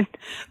different.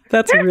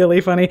 That's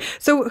really funny.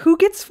 So who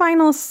gets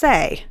final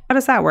say? How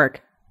does that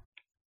work?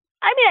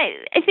 I mean,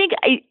 I think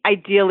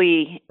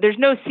ideally there's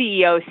no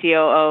CEO,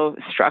 COO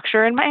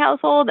structure in my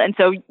household. And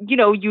so,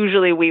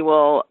 usually we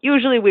will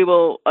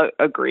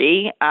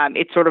agree.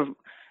 It's sort of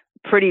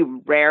pretty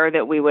rare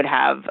that we would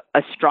have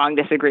a strong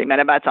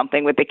disagreement about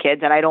something with the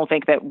kids. And I don't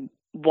think that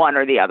one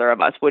or the other of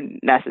us would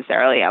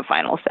necessarily have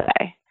final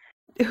say.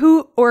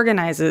 Who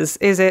organizes?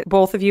 Is it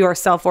both of you are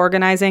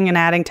self-organizing and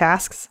adding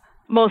tasks?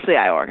 Mostly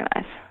I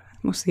organize.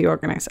 Mostly you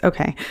organize.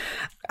 Okay.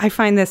 I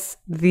find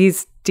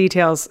these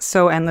details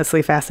so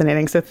endlessly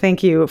fascinating. So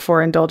thank you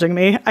for indulging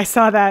me. I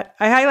saw that.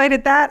 I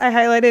highlighted that. I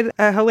highlighted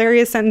a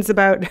hilarious sentence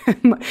about,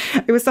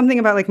 it was something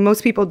about like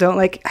most people don't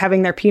like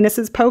having their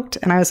penises poked.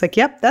 And I was like,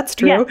 yep, that's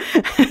true. Yeah,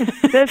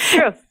 that's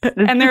true.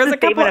 And there was a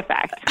couple of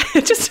fact.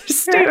 Just a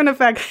statement of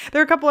fact.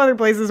 There are a couple other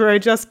places where I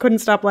just couldn't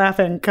stop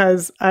laughing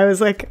because I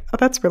was like, oh,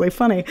 that's really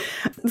funny.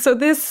 So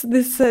this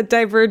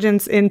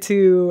divergence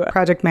into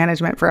project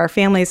management for our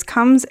families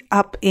comes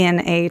up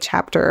in a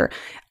chapter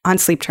on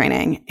sleep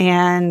training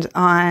and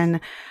on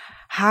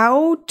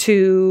how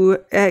to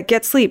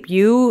get sleep,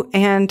 you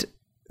and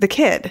the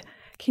kid.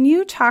 Can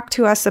you talk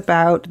to us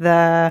about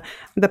the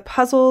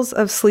puzzles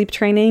of sleep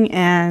training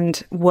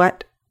and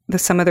what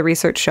some of the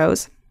research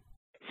shows?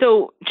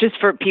 So just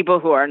for people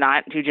who are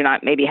not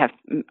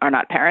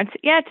parents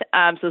yet,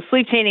 so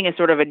sleep training is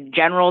sort of a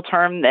general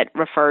term that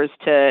refers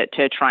to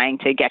trying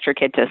to get your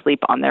kid to sleep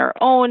on their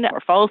own or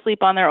fall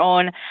asleep on their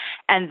own.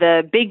 And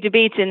the big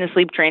debates in the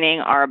sleep training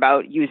are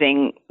about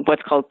using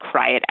what's called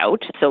cry it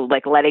out. So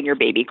like letting your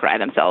baby cry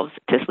themselves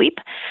to sleep.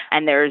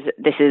 And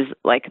this is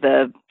like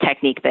the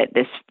technique that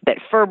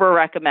Ferber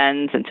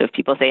recommends. And so if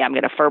people say, I'm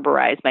going to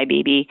Ferberize my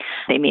baby,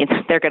 they mean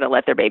they're going to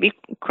let their baby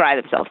cry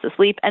themselves to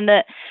sleep. And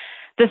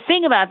the The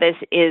thing about this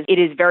is it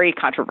is very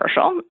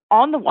controversial.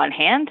 On the one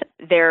hand,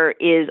 there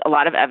is a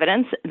lot of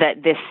evidence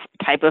that this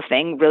type of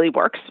thing really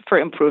works for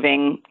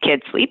improving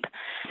kids' sleep.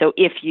 So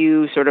if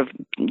you sort of,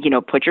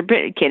 put your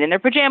kid in their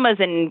pajamas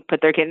and put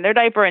their kid in their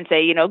diaper and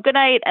say, good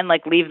night, and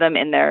like leave them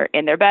in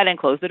their bed and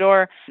close the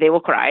door, they will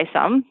cry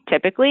some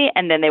typically,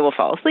 and then they will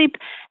fall asleep.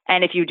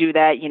 And if you do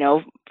that,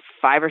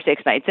 5 or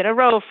 6 nights in a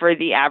row for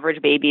the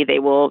average baby, they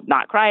will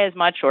not cry as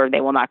much, or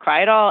they will not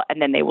cry at all,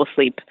 and then they will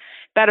sleep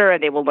better,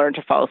 and they will learn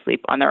to fall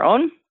asleep on their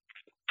own,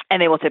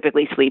 and they will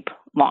typically sleep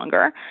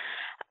longer.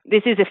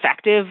 This is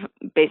effective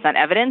based on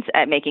evidence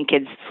at making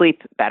kids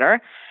sleep better.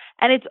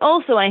 And it's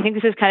also, and I think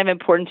this is kind of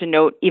important to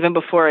note, even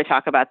before I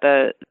talk about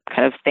the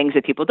kind of things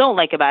that people don't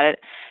like about it,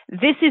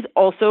 this is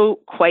also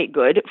quite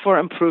good for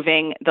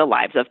improving the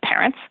lives of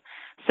parents.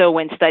 So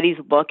when studies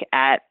look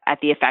at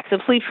the effects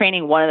of sleep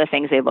training, one of the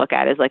things they look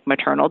at is like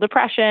maternal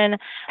depression,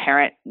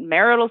 parent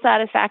marital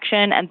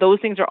satisfaction, and those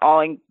things are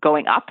all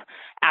going up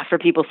after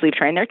people sleep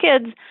train their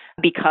kids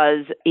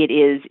because it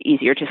is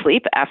easier to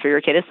sleep after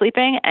your kid is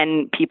sleeping,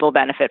 and people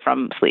benefit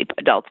from sleep.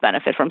 Adults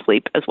benefit from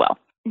sleep as well.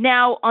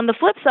 Now, on the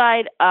flip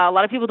side, a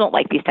lot of people don't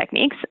like these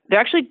techniques. They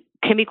actually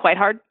can be quite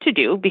hard to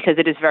do because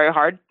it is very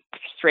hard.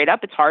 Straight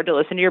up, it's hard to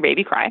listen to your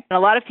baby cry. And a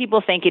lot of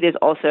people think it is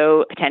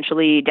also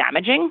potentially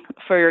damaging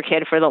for your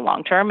kid for the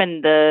long term.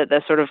 And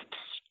the sort of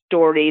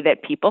story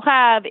that people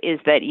have is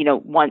that,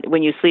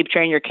 when you sleep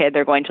train your kid,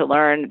 they're going to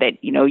learn that,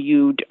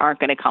 you aren't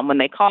going to come when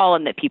they call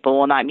and that people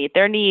will not meet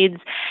their needs.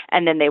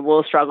 And then they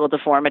will struggle to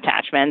form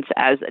attachments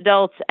as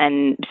adults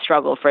and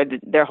struggle for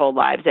their whole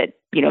lives at,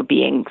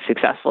 being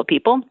successful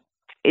people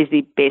is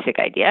the basic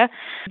idea.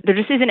 There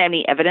just isn't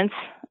any evidence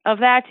of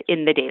that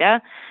in the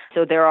data.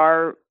 So there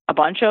are a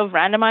bunch of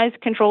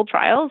randomized controlled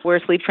trials where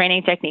sleep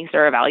training techniques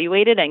are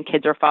evaluated and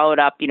kids are followed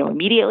up,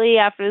 immediately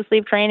after the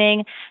sleep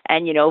training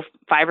and,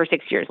 5 or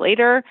 6 years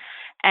later.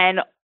 And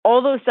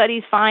all those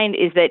studies find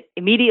is that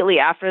immediately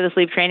after the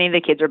sleep training,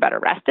 the kids are better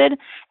rested.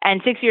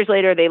 And 6 years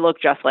later, they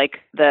look just like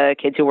the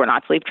kids who were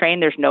not sleep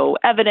trained. There's no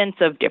evidence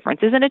of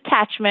differences in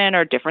attachment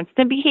or differences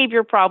in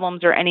behavior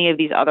problems or any of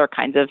these other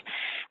kinds of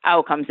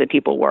outcomes that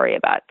people worry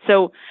about.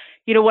 So,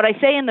 what I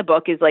say in the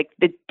book is like,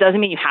 it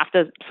doesn't mean you have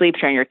to sleep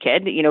train your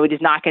kid. It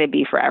is not going to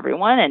be for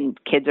everyone, and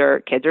kids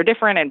are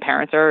different and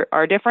parents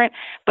are different.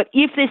 But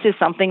if this is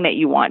something that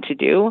you want to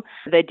do,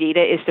 the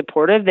data is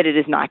supportive that it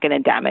is not going to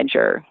damage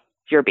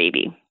your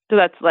baby. So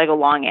that's like a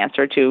long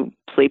answer to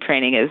sleep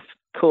training is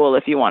cool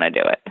if you want to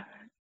do it.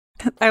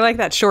 I like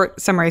that short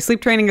summary.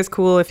 Sleep training is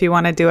cool if you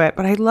want to do it,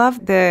 but I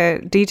love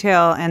the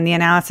detail and the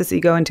analysis that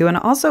you go into. And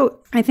also,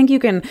 I think you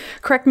can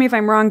correct me if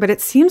I'm wrong, but it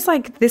seems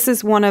like this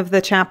is one of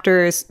the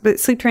chapters, but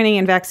sleep training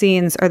and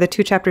vaccines are the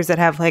two chapters that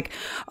have like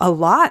a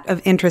lot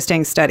of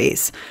interesting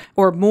studies,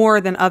 or more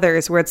than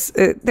others, where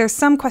there's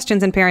some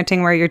questions in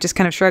parenting where you're just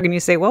kind of shrug and you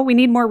say, well, we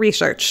need more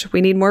research.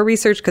 We need more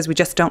research because we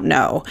just don't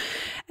know.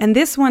 And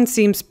this one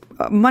seems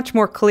much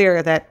more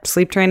clear that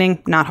sleep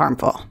training, not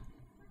harmful.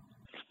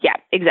 Yeah,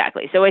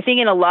 exactly. So I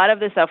think in a lot of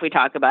the stuff we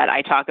talk about,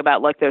 I talk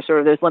about like there's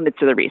limits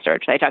to the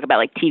research. I talk about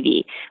like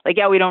TV. Like,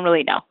 yeah, we don't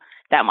really know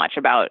that much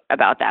about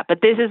that.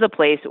 But this is a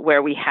place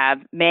where we have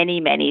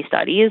many, many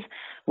studies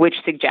which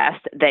suggest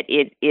that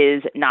it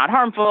is not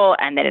harmful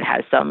and that it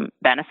has some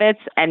benefits.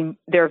 And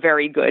they're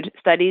very good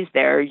studies.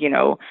 They're,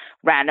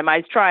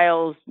 randomized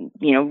trials.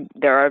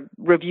 There are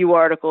review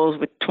articles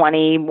with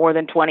more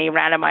than 20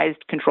 randomized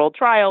controlled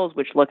trials,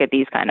 which look at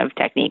these kind of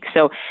techniques.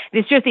 So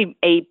it's just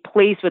a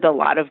place with a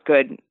lot of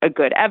good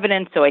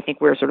evidence. So I think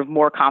we're sort of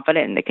more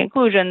confident in the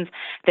conclusions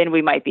than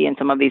we might be in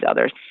some of these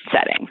other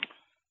settings.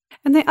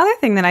 And the other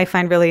thing that I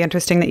find really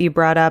interesting that you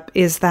brought up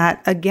is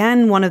that,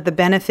 again, one of the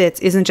benefits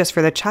isn't just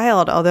for the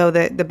child, although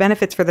the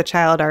benefits for the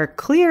child are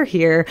clear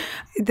here,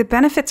 the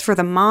benefits for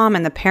the mom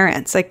and the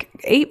parents. Like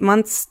 8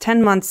 months,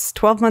 10 months,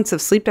 12 months of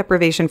sleep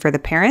deprivation for the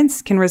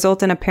parents can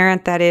result in a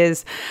parent that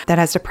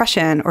has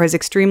depression or is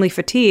extremely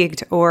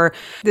fatigued, or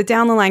the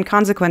down the line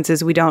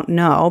consequences we don't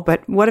know.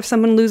 But what if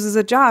someone loses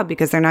a job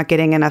because they're not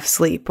getting enough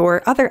sleep,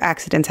 or other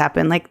accidents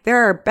happen? Like, there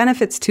are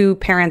benefits to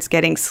parents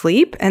getting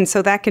sleep. And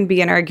so that can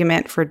be an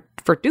argument for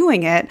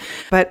doing it.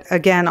 But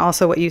again,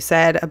 also what you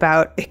said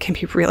about it can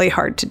be really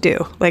hard to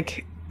do.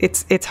 Like,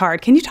 it's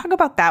hard. Can you talk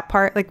about that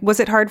part? Like, was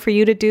it hard for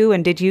you to do,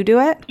 and did you do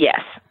it?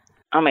 Yes.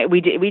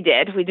 We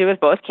did with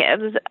both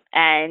kids.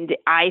 And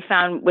I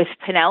found with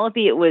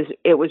Penelope, it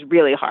was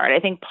really hard.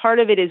 I think part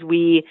of it is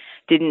we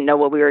didn't know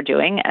what we were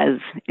doing, as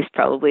is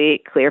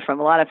probably clear from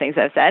a lot of things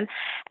I've said.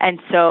 And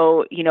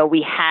so,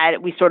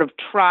 we sort of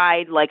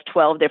tried like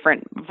 12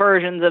 different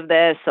versions of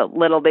this, a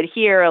little bit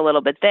here, a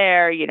little bit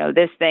there,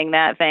 this thing,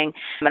 that thing.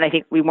 And I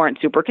think we weren't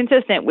super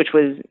consistent, which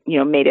was,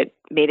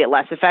 made it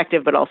less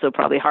effective, but also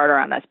probably harder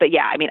on us. But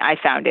yeah, I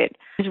found it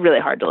was really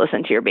hard to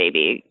listen to your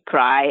baby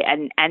cry,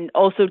 and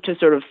also to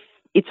sort of,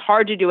 it's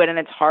hard to do it, and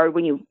it's hard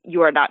when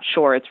you are not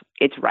sure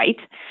it's right.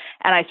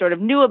 And I sort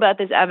of knew about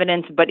this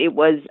evidence, but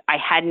I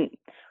hadn't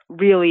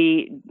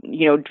really,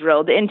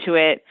 drilled into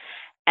it,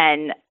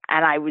 and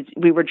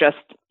we were just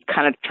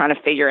kind of trying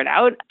to figure it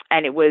out,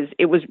 and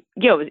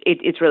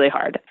it's really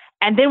hard.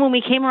 And then when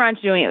we came around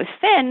to doing it with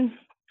Finn,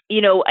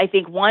 I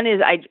think one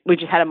is we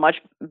just had a much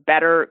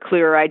better,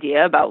 clearer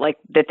idea about like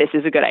that this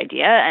is a good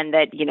idea, and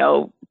that,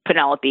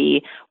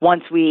 Penelope,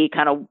 once we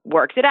kind of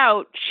worked it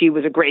out, she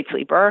was a great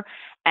sleeper,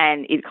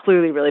 and it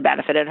clearly really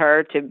benefited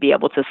her to be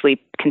able to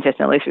sleep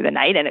consistently through the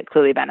night, and it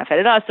clearly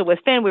benefited us. So with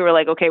Finn, we were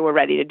like, okay, we're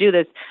ready to do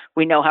this.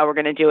 We know how we're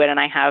going to do it. And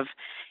I have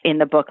in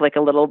the book like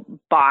a little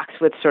box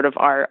with sort of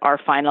our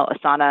final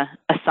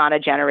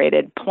Asana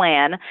generated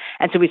plan.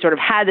 And so we sort of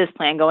had this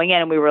plan going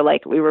in, and we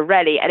were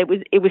ready. And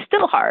it was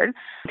still hard.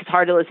 It's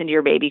hard to listen to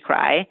your baby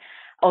cry.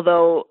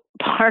 Although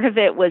part of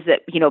it was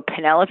that,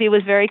 Penelope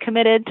was very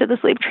committed to the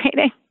sleep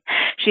training.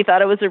 She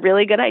thought it was a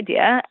really good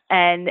idea.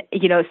 And,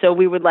 so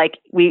we would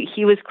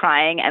he was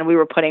crying and we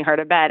were putting her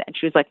to bed, and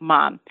she was like,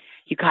 Mom,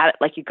 you got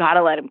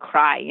to let him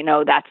cry.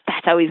 That's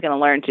how he's going to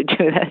learn to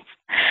do this.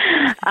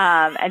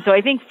 And so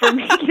I think for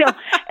me,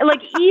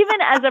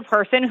 even as a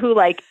person who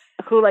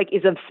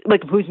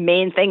whose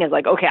main thing is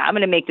like, okay, I'm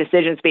going to make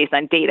decisions based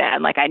on data.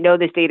 And I know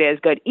this data is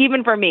good.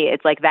 Even for me,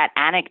 it's like that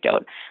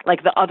anecdote,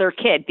 like the other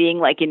kid being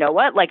like, you know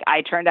what,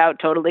 I turned out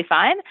totally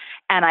fine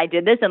and I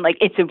did this. And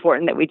it's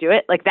important that we do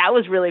it. That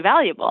was really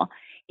valuable,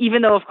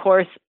 even though of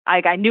course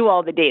I knew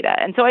all the data.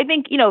 And so I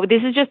think,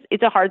 this is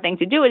it's a hard thing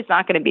to do. It's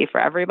not going to be for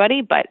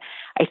everybody, but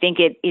I think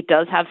it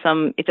does have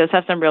some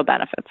real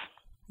benefits.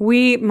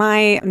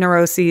 My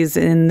neuroses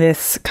in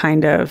this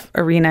kind of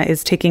arena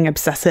is taking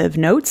obsessive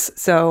notes.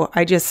 So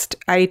I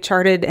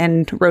charted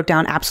and wrote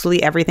down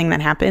absolutely everything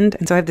that happened.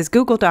 And so I have this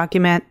Google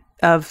document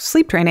of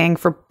sleep training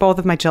for both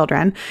of my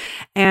children.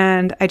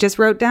 And I just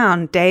wrote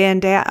down day in,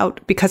 day out,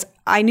 because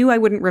I knew I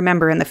wouldn't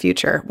remember in the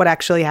future what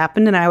actually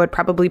happened. And I would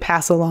probably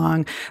pass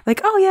along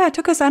like, oh yeah, it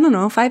took us,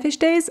 5-ish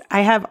days.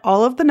 I have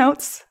all of the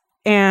notes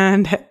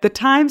and the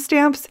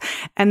timestamps.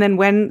 And then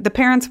when the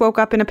parents woke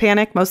up in a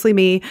panic, mostly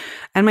me,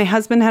 and my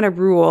husband had a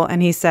rule,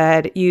 and he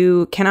said,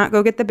 you cannot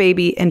go get the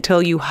baby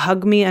until you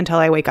hug me until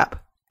I wake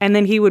up. And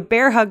then he would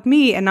bear hug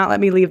me and not let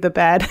me leave the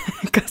bed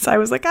because I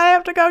was like, I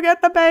have to go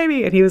get the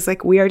baby. And he was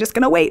like, we are just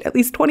going to wait at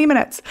least 20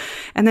 minutes.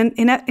 And then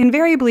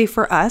invariably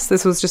for us,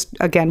 this was just,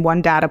 again,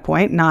 one data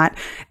point, not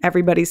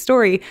everybody's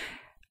story.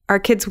 Our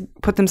kids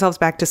put themselves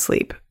back to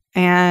sleep.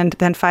 And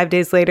then 5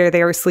 days later,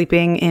 they were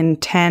sleeping in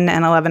 10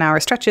 and 11-hour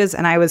stretches.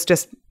 And I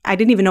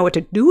didn't even know what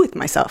to do with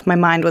myself. My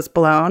mind was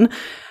blown.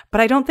 But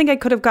I don't think I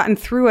could have gotten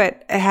through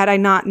it had I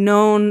not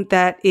known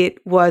that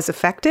it was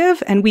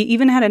effective. And we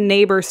even had a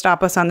neighbor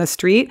stop us on the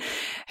street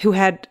who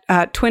had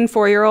twin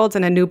 4-year-olds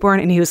and a newborn.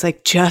 And he was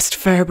like, just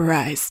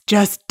Ferberize,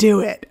 just do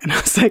it. And I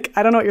was like,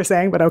 I don't know what you're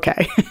saying, but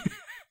okay.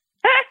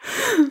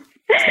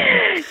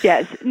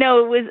 Yes.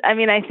 No, it was, I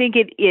think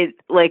it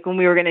when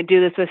we were going to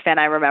do this with Finn,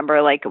 I remember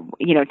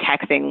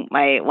texting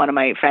one of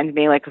my friends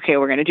being like, okay,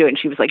 we're going to do it. And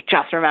she was like,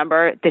 just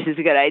remember, this is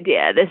a good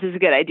idea. This is a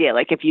good idea.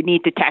 If you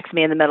need to text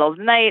me in the middle of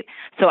the night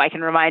so I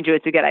can remind you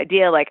it's a good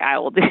idea, I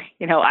will do,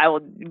 I will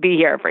be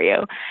here for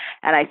you.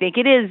 And I think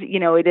it is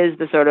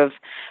the sort of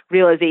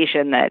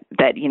realization that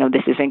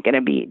this isn't going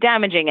to be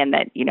damaging, and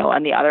that,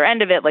 on the other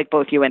end of it,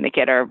 both you and the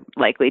kid are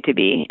likely to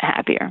be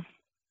happier.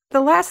 The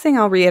last thing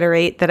I'll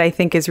reiterate that I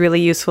think is really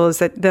useful is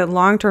that the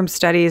long-term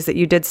studies that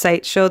you did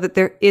cite show that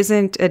there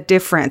isn't a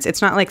difference. It's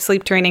not like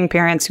sleep training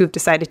parents who've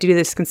decided to do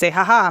this can say,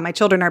 haha, my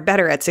children are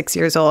better at 6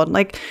 years old.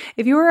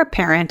 If you are a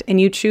parent and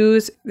you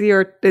choose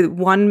your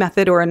one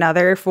method or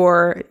another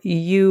for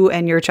you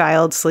and your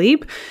child's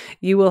sleep,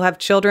 you will have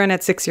children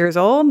at 6 years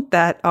old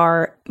that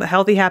are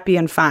healthy, happy,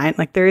 and fine.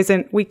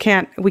 We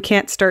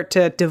can't start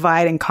to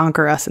divide and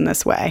conquer us in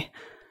this way.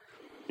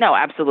 No,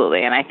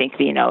 absolutely. And I think,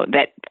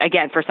 that,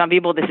 again, for some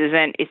people,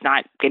 it's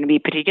not going to be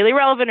particularly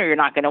relevant, or you're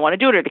not going to want to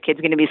do it, or the kid's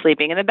going to be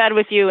sleeping in the bed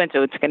with you. And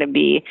so it's going to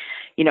be,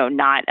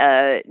 not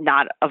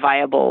a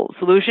viable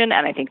solution.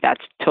 And I think that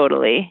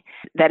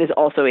is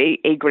also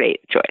a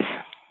great choice.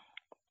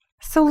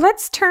 So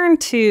let's turn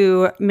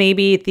to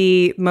maybe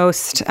the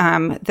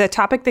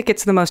topic that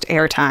gets the most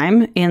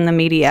airtime in the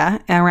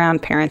media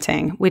around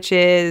parenting, which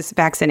is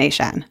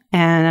vaccination.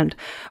 And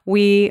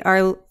we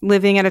are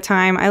living at a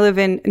time, I live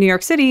in New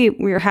York City,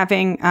 we're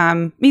having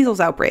measles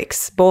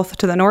outbreaks, both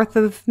to the north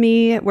of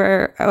me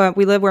where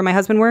we live, where my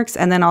husband works,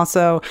 and then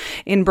also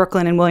in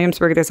Brooklyn and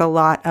Williamsburg, there's a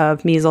lot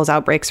of measles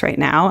outbreaks right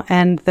now.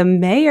 And the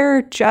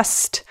mayor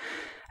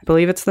I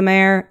believe it's the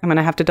mayor. I'm going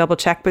to have to double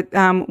check. But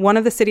one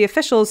of the city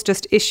officials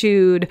just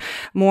issued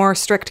more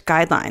strict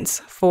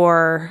guidelines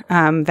for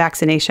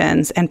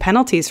vaccinations and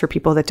penalties for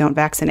people that don't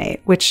vaccinate,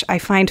 which I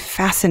find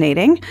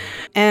fascinating.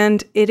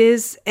 And it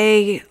is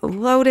a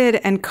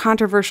loaded and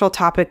controversial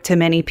topic to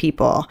many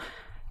people.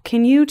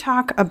 Can you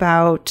talk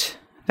about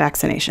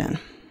vaccination?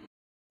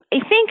 I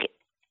think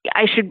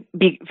I should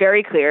be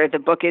very clear. The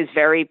book is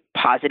very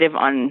positive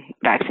on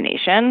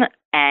vaccination.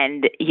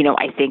 And,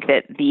 I think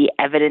that the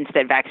evidence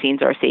that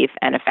vaccines are safe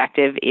and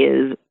effective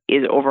is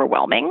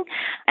overwhelming,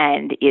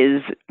 and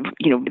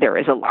there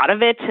is a lot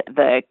of it.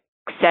 The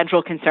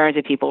central concerns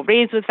that people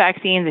raise with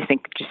vaccines, I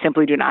think, just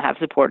simply do not have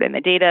support in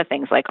the data.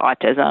 Things like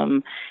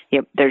autism,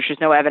 there's just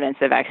no evidence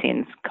that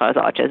vaccines cause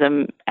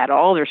autism at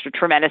all. There's a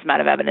tremendous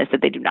amount of evidence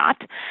that they do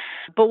not.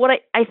 But what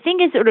I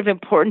think is sort of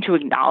important to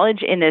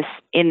acknowledge in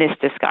this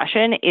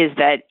discussion is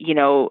that,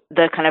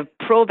 the kind of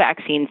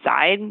pro-vaccine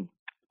side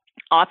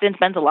often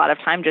spends a lot of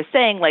time just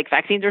saying, like,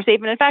 vaccines are safe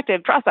and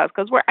effective, trust us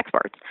because we're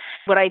experts.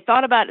 When I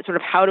thought about sort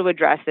of how to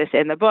address this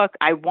in the book,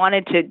 I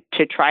wanted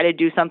to try to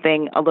do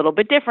something a little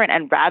bit different.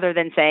 And rather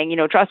than saying,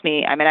 trust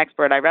me, I'm an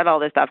expert, I read all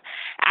this stuff,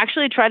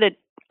 actually try to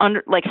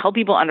help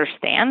people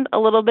understand a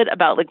little bit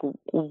about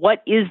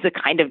what is the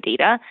kind of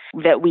data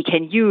that we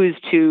can use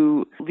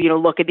to,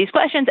 look at these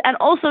questions. And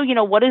also,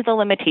 what is the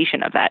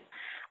limitation of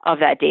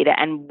that data,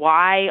 and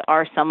why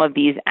are some of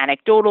these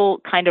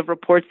anecdotal kind of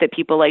reports that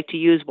people like to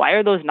use, why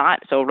are those not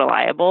so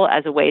reliable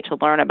as a way to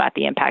learn about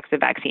the impacts of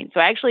vaccines?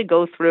 So I actually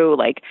go through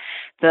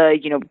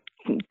the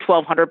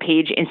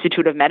 1,200-page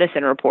Institute of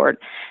Medicine report,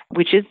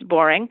 which is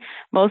boring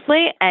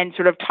mostly, and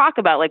sort of talk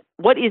about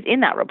what is in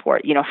that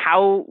report,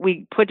 how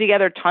we put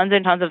together tons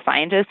and tons of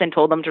scientists and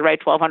told them to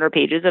write 1,200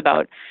 pages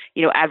about,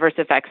 adverse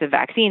effects of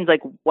vaccines.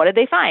 What did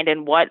they find,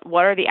 and what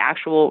are the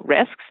actual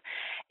risks?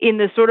 In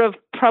the sort of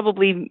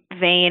probably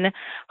vain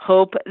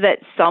hope that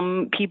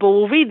some people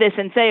will read this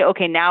and say,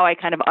 okay, now I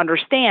kind of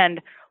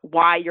understand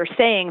why you're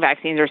saying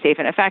vaccines are safe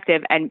and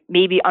effective, and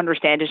maybe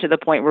understand it to the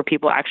point where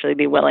people actually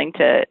be willing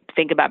to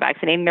think about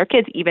vaccinating their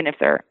kids, even if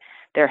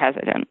they're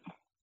hesitant.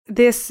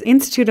 This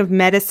Institute of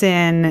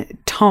Medicine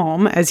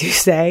tome, as you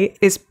say,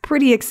 is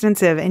pretty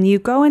extensive, and you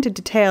go into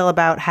detail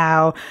about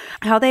how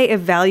they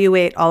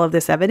evaluate all of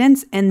this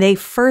evidence. And they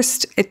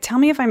first, tell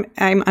me if I'm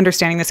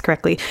understanding this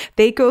correctly,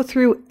 they go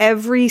through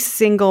every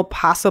single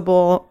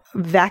possible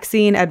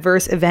vaccine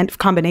adverse event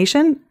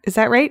combination. Is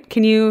that right?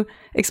 Can you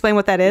explain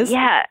what that is?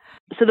 Yeah.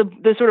 So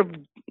the sort of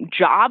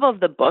job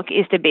of the book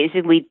is to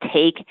basically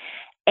take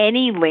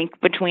any link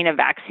between a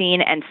vaccine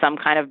and some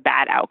kind of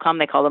bad outcome.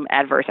 They call them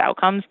adverse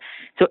outcomes.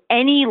 So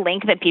any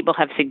link that people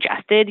have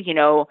suggested,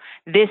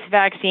 this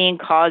vaccine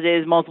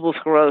causes multiple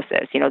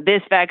sclerosis,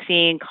 this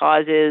vaccine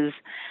causes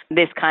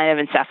this kind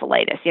of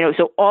encephalitis,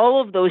 so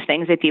all of those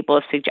things that people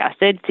have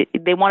suggested,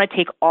 they want to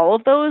take all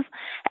of those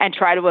and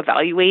try to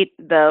evaluate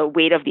the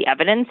weight of the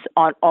evidence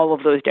on all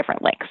of those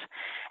different links.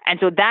 And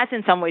so that's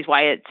in some ways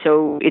why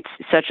it's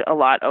such a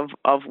lot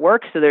of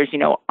work. So there's,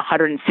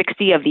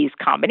 160 of these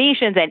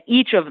combinations, and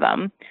each of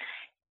them,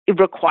 it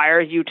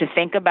requires you to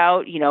think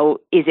about,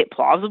 is it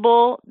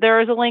plausible there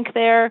is a link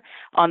there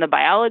on the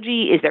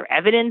biology? Is there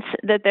evidence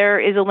that there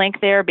is a link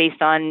there based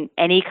on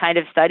any kind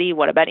of study?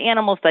 What about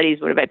animal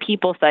studies? What about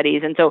people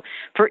studies? And so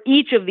for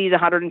each of these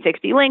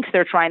 160 links,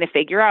 they're trying to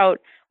figure out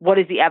what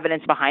is the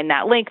evidence behind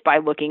that link by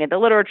looking at the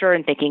literature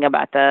and thinking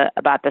about the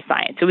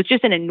science. So it's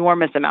just an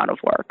enormous amount of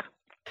work.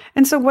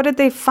 And so what did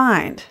they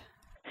find?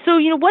 So,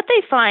 what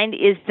they find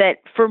is that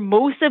for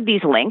most of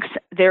these links,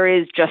 there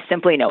is just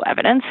simply no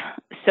evidence.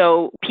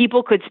 So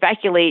people could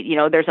speculate,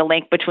 there's a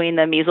link between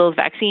the measles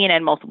vaccine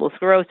and multiple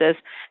sclerosis.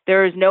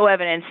 There is no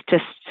evidence to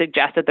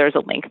suggest that there's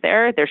a link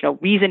there. There's no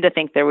reason to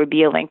think there would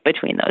be a link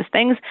between those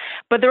things.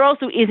 But there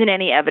also isn't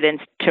any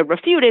evidence to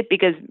refute it,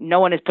 because no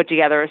one has put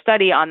together a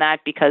study on that,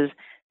 because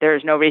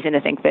there's no reason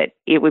to think that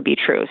it would be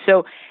true.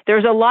 So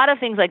there's a lot of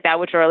things like that,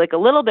 which are a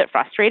little bit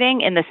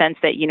frustrating in the sense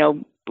that,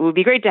 it would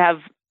be great to have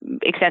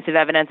extensive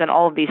evidence on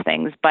all of these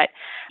things. But,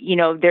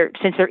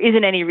 since there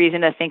isn't any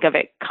reason to think of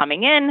it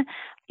coming in,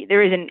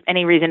 there isn't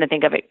any reason to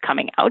think of it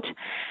coming out.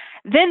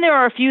 Then there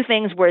are a few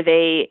things where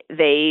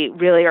they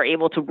really are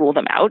able to rule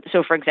them out.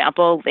 So, for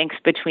example, links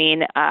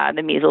between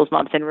the measles,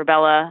 mumps, and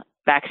rubella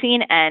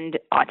vaccine and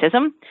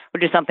autism,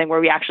 which is something where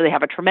we actually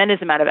have a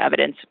tremendous amount of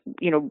evidence,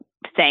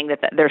 saying that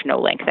there's no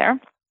link there.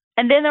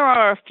 And then there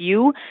are a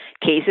few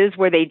cases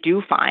where they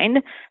do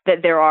find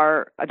that there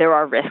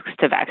are risks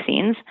to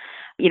vaccines.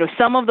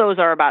 Some of those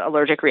are about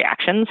allergic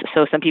reactions.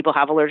 So some people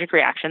have allergic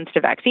reactions to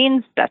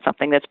vaccines. That's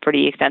something that's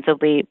pretty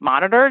extensively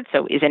monitored.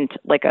 So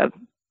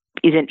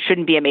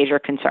shouldn't be a major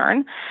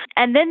concern.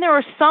 And then there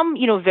are some,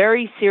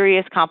 very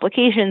serious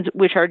complications,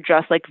 which are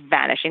just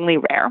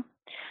vanishingly rare.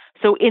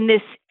 So in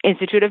this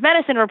Institute of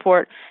Medicine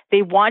report,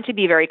 they want to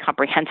be very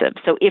comprehensive.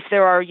 So if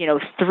there are,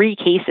 3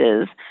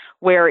 cases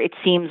where it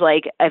seems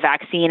like a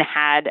vaccine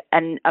had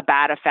a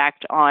bad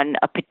effect on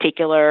a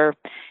particular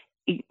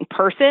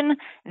person,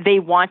 they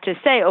want to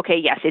say, okay,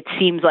 yes, it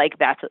seems like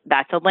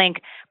that's a link.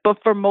 But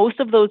for most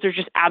of those, there's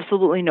just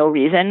absolutely no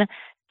reason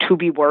to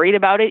be worried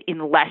about it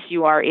unless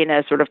you are in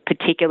a sort of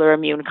particular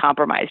immune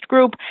compromised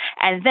group.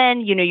 And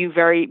then,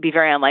 be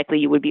very unlikely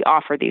you would be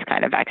offered these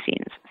kind of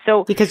vaccines.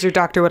 So because your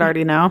doctor would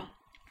already know?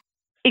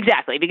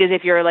 Exactly. Because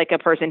if you're a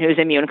person who's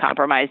immune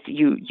compromised,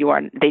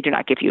 they do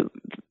not give you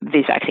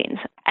these vaccines.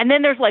 And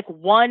then there's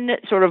one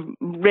sort of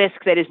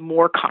risk that is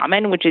more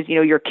common, which is,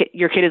 your kid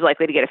is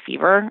likely to get a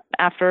fever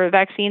after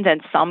vaccines,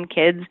 and some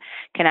kids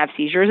can have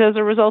seizures as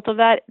a result of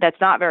that. That's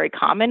not very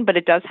common, but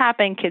it does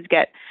happen. Kids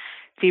get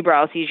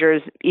febrile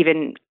seizures,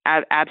 even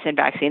absent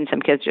vaccine,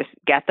 some kids just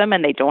get them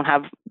and they don't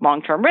have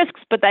long-term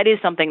risks, but that is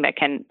something that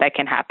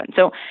can happen.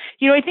 So,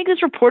 I think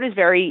this report is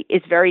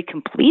very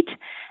complete.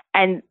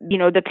 And,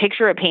 the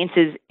picture it paints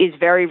is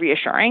very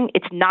reassuring.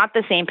 It's not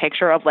the same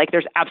picture of like,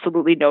 there's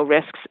absolutely no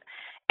risks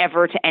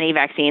ever to any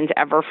vaccines,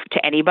 ever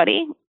to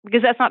anybody,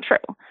 because that's not true.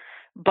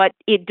 But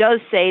it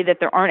does say that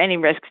there aren't any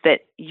risks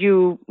that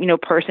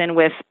person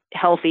with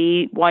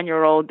healthy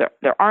 1-year-old,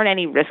 there aren't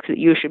any risks that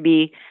you should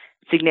be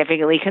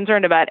significantly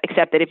concerned about,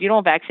 except that if you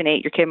don't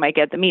vaccinate, your kid might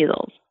get the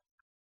measles.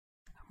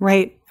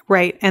 Right.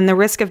 And the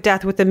risk of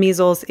death with the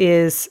measles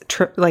is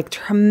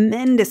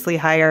tremendously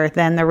higher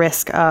than the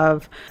risk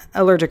of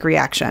allergic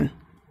reaction.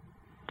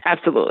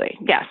 Absolutely.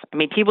 Yes. I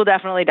mean, people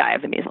definitely die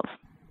of the measles.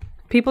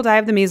 People die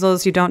of the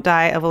measles. You don't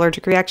die of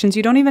allergic reactions.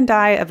 You don't even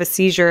die of a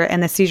seizure,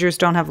 and the seizures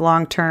don't have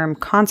long-term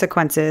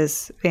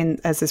consequences,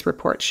 as this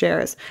report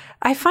shares.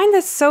 I find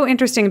this so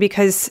interesting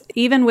because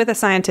even with a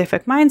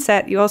scientific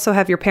mindset, you also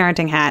have your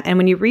parenting hat. And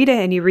when you read it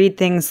and you read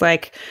things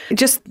like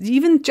just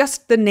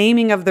the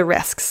naming of the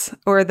risks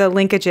or the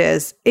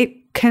linkages,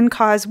 it can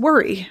cause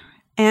worry.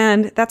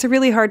 And that's a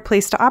really hard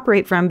place to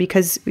operate from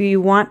because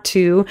you want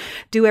to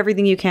do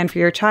everything you can for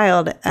your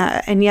child.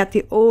 And yet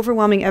the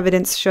overwhelming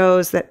evidence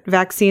shows that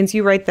vaccines,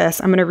 you write this,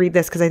 I'm going to read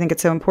this because I think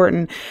it's so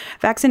important.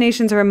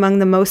 Vaccinations are among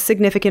the most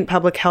significant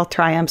public health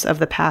triumphs of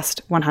the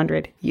past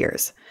 100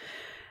 years.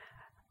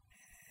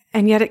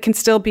 And yet it can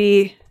still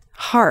be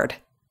hard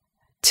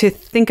to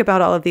think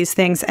about all of these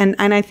things. And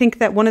I think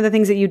that one of the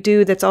things that you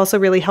do that's also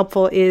really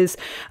helpful is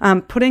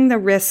putting the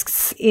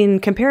risks in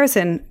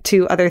comparison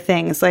to other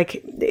things.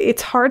 Like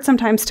it's hard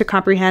sometimes to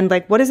comprehend,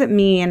 like, what does it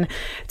mean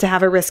to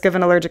have a risk of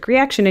an allergic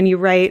reaction? And you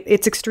write,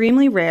 it's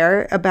extremely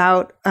rare,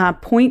 about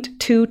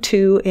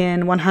 0.22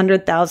 in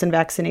 100,000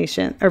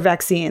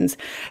 vaccines.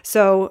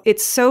 So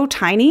it's so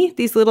tiny,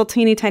 these little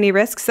teeny tiny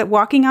risks, that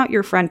walking out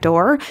your front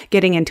door,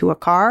 getting into a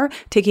car,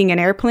 taking an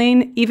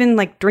airplane, even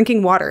like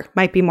drinking water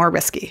might be more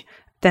risky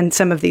than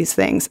some of these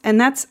things.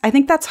 And I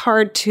think that's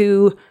hard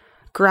to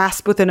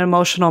grasp with an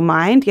emotional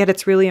mind, yet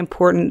it's really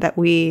important that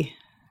we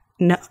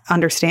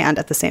understand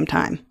at the same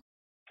time.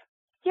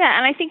 Yeah,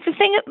 and I think the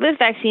thing with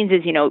vaccines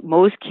is,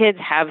 most kids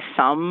have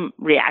some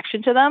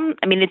reaction to them.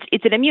 I mean,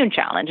 it's an immune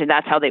challenge, and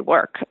that's how they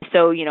work.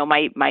 So,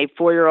 my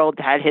 4-year-old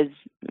had his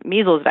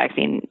measles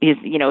vaccine, his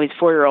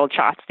 4-year-old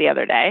shots the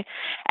other day,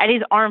 and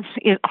his arm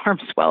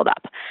swelled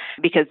up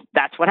because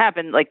that's what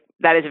happened. Like,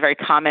 that is a very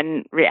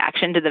common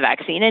reaction to the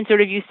vaccine. And sort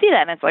of you see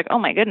that and it's like, oh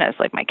my goodness,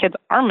 like my kid's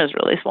arm is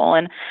really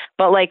swollen.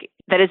 But like,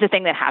 that is a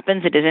thing that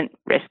happens. It isn't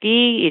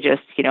risky. You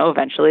just,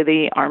 eventually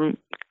the arm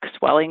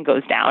swelling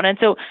goes down. And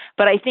so,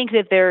 but I think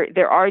that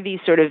there are these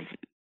sort of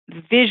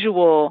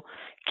visual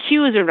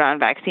cues around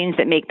vaccines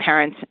that make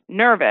parents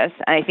nervous.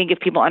 And I think if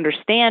people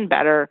understand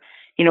better,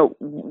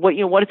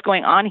 what is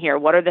going on here?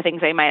 What are the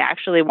things I might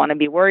actually want to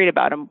be worried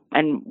about,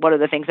 and what are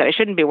the things that I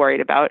shouldn't be worried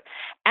about?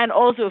 And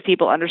also, if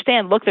people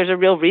understand, look, there's a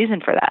real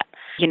reason for that.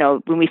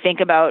 When we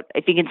think about,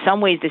 I think in some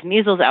ways this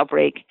measles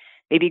outbreak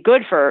may be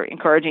good for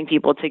encouraging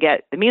people to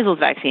get the measles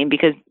vaccine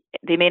because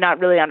they may not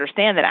really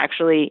understand that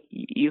actually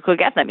you could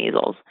get the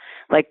measles.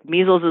 Like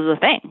measles is a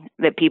thing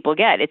that people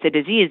get. It's a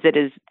disease that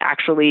is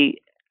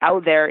actually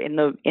out there in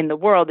the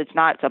world. It's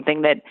not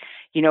something that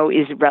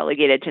is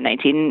relegated to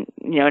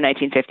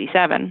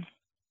 1957.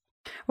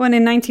 Well,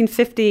 in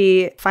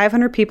 1950,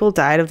 500 people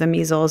died of the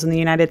measles in the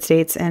United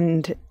States,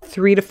 and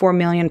 3 to 4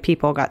 million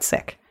people got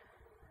sick.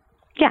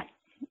 Yeah.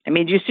 I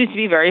mean, it used to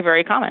be very,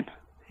 very common.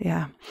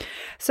 Yeah.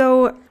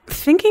 So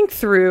thinking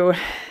through,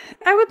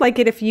 I would like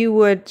it if you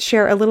would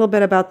share a little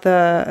bit about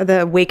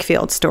the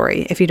Wakefield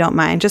story, if you don't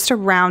mind, just to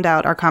round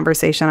out our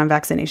conversation on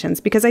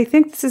vaccinations, because I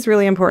think this is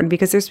really important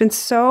because there's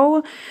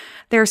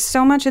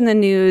so much in the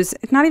news,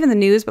 not even the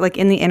news, but like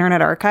in the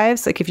Internet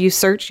archives. Like if you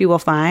search, you will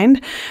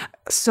find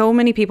so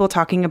many people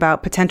talking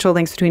about potential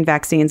links between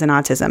vaccines and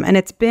autism. And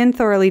it's been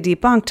thoroughly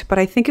debunked, but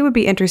I think it would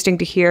be interesting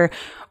to hear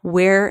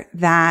where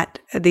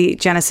the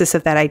genesis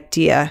of that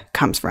idea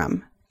comes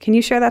from. Can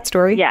you share that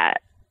story? Yeah,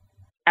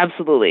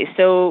 absolutely.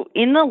 So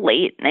in the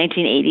late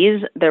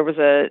 1980s, there was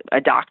a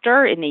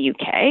doctor in the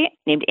UK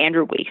named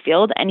Andrew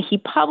Wakefield, and he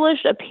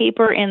published a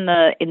paper in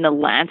the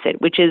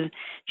Lancet, which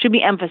should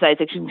be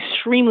emphasized, it's an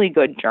extremely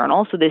good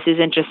journal. So this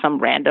isn't just some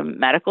random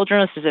medical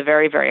journal. This is a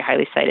very, very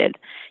highly cited,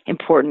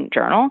 important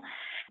journal.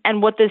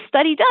 And what the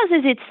study does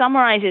is it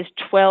summarizes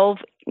 12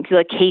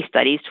 case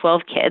studies,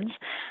 12 kids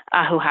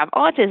who have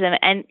autism,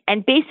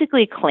 and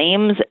basically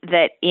claims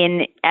that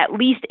in at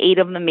least 8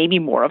 of them, maybe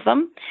more of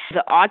them,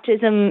 the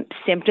autism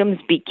symptoms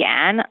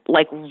began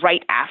like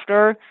right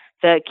after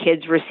the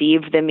kids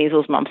received the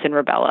measles, mumps, and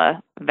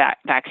rubella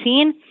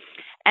vaccine.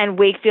 And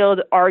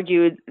Wakefield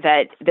argued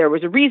that there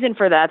was a reason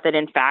for that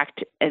in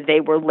fact,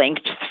 they were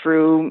linked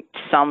through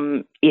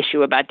some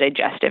issue about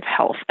digestive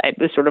health. It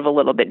was sort of a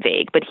little bit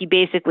vague, but he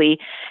basically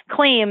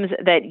claims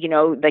that,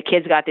 the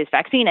kids got this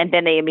vaccine and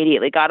then they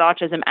immediately got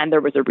autism, and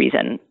there was a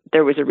reason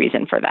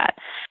for that.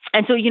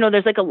 And so,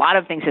 there's like a lot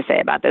of things to say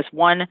about this.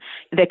 One,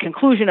 the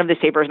conclusion of this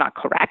paper is not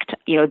correct.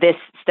 This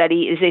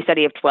study is a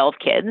study of 12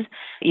 kids.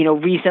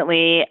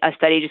 Recently a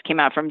study just came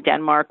out from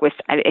Denmark with,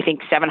 I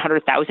think,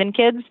 700,000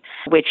 kids,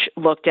 which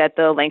looked at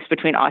the links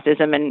between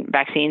autism and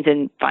vaccines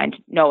and find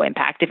no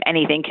impact. If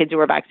anything, kids who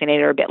are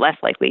vaccinated are a bit less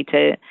likely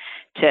to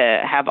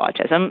have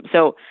autism.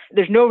 So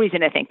there's no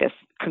reason to think this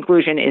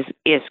conclusion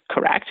is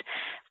correct.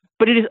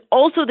 But it is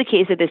also the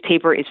case that this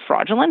paper is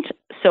fraudulent.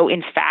 So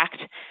in fact,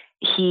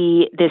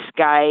 this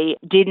guy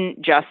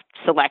didn't just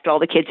select all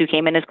the kids who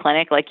came in his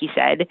clinic, like he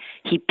said.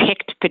 He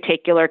picked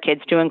particular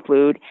kids to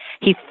include.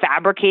 He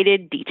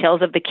fabricated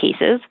details of the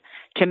cases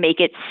to make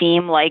it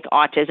seem like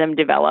autism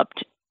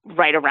developed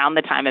right around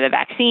the time of the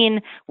vaccine,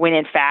 when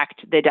in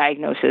fact the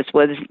diagnosis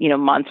was,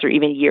 months or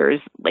even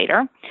years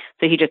later.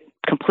 So he just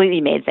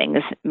completely made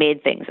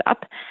things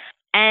up.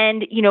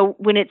 And,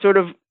 when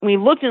we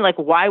looked at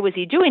why was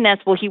he doing this?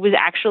 Well, he was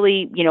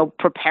actually,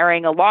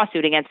 preparing a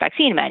lawsuit against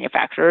vaccine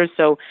manufacturers.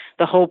 So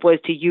the hope was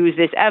to use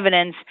this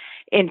evidence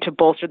and to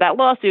bolster that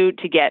lawsuit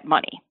to get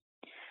money.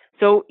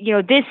 So,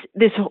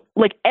 this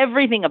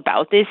everything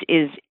about this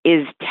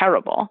is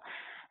terrible.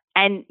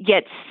 And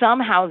yet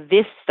somehow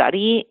this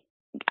study,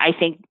 I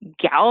think,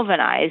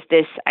 galvanized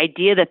this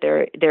idea that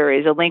there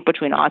is a link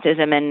between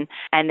autism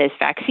and this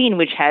vaccine,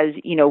 which has,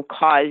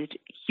 caused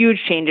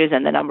huge changes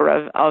in the number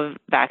of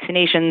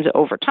vaccinations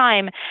over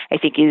time. I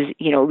think is,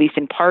 at least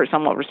in part,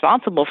 somewhat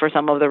responsible for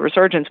some of the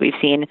resurgence we've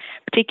seen,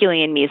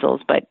 particularly in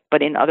measles,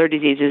 but in other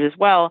diseases as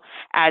well,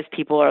 as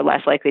people are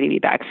less likely to be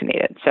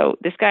vaccinated. So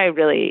this guy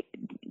really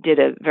did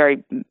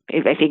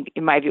I think,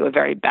 in my view, a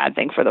very bad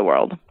thing for the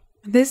world.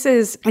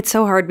 It's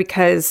so hard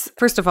because,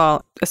 first of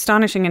all,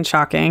 astonishing and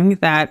shocking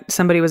that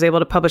somebody was able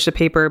to publish a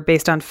paper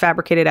based on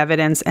fabricated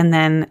evidence. And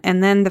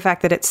then the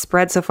fact that it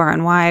spread so far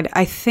and wide,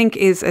 I think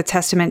is a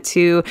testament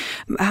to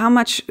how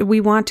much we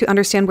want to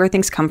understand where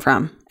things come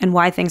from and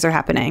why things are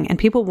happening. And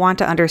people want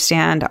to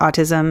understand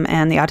autism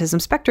and the autism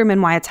spectrum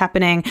and why it's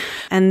happening.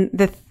 And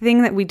the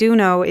thing that we do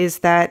know is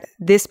that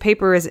this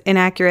paper is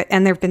inaccurate.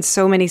 And there have been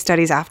so many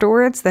studies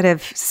afterwards that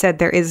have said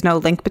there is no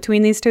link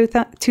between these two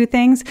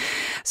things.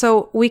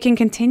 So we can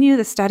continue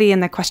the study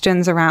and the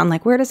questions around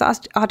where does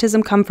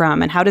autism come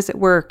from and how does it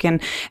work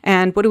and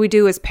what do we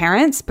do as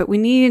parents? But we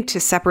need to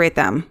separate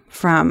them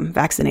from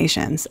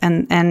vaccinations.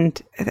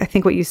 And I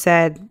think what you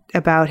said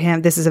about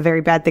him, this is a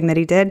very bad thing that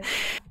he did.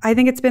 I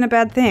think it's been a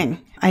bad thing.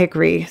 I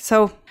agree.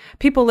 So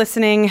people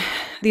listening,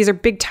 these are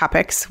big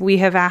topics. We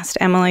have asked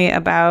Emily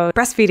about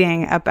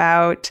breastfeeding,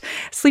 about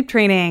sleep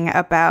training,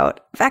 about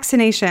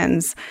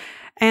vaccinations,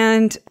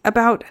 and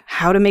about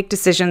how to make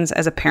decisions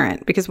as a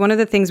parent. Because one of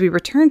the things we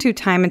return to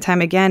time and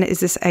time again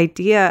is this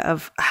idea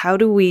of how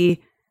do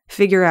we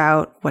figure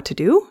out what to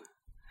do?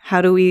 How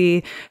do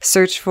we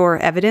search for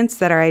evidence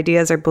that our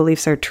ideas or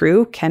beliefs are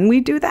true? Can we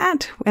do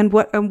that? And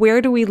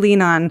where do we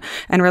lean on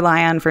and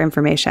rely on for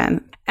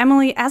information?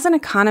 Emily, as an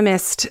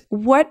economist,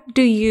 what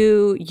do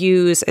you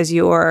use as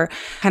your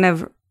kind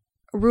of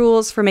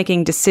rules for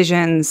making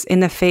decisions in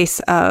the face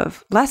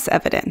of less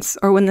evidence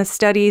or when the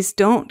studies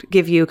don't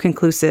give you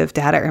conclusive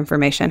data or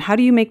information? How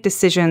do you make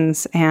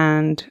decisions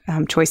and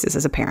choices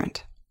as a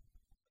parent?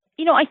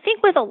 I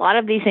think with a lot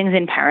of these things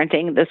in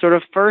parenting, the sort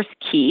of first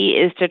key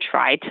is to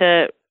try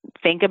to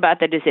think about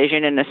the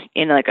decision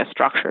in a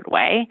structured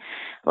way.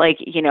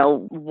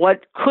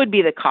 What could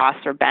be the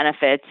costs or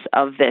benefits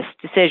of this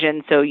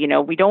decision? So,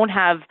 we don't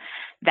have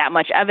that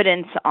much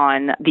evidence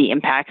on the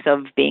impacts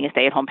of being a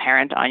stay-at-home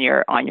parent on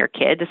your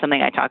kid. It's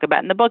something I talk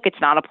about in the book. It's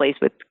not a place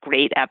with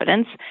great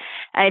evidence.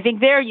 And I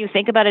think there you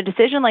think about a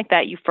decision like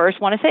that, you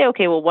first want to say,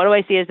 okay, well, what do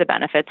I see as the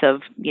benefits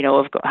of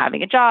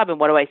having a job, and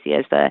what do I see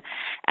as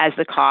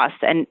the cost?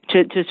 And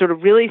to sort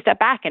of really step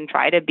back and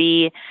try to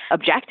be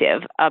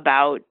objective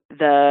about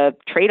the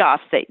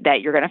trade-offs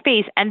that you're going to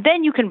face. And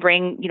then you can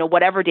bring,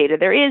 whatever data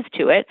there is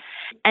to it.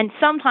 And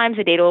sometimes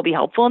the data will be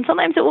helpful and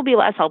sometimes it will be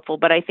less helpful.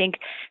 But I think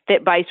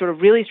that by sort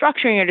of really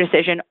structuring your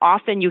decision,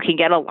 often you can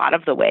get a lot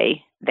of the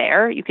way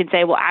there. You can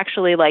say, well,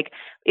 actually,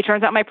 it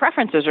turns out my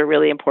preferences are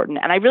really important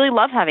and I really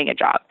love having a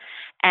job.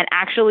 And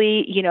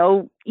actually,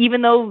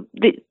 even though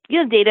the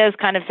data is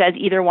kind of says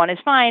either one is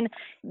fine,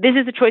 this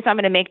is the choice I'm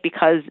going to make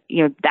because,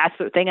 that's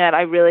the thing that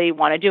I really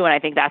want to do. And I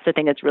think that's the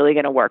thing that's really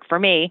going to work for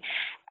me.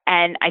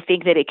 And I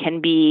think that it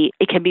can be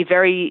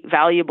very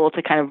valuable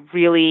to kind of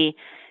really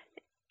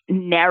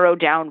narrow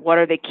down what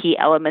are the key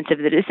elements of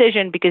the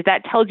decision, because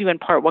that tells you in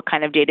part what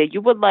kind of data you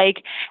would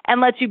like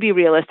and lets you be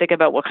realistic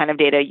about what kind of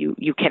data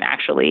you can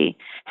actually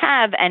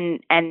have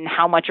and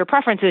how much your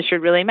preferences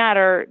should really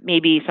matter,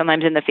 maybe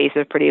sometimes in the face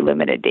of pretty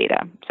limited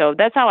data. So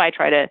that's how I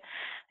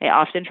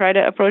often try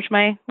to approach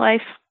my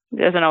life. It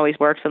doesn't always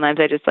work. Sometimes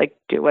I just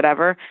do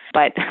whatever,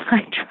 but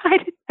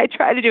I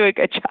try to do a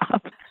good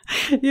job.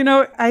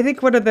 I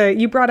think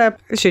you brought up,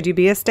 should you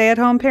be a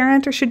stay-at-home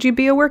parent or should you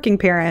be a working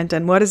parent?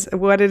 And what does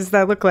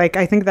that look like?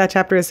 I think that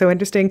chapter is so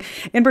interesting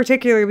in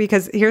particular,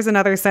 because here's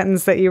another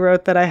sentence that you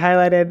wrote that I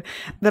highlighted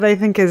that I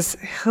think is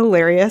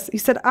hilarious. You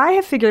said, I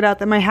have figured out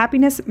that my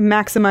happiness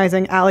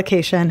maximizing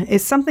allocation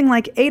is something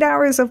like 8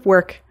 hours of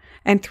work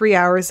and 3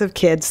 hours of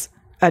kids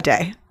a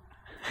day.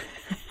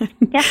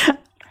 Yeah,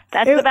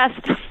 that's the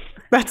best.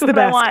 That's the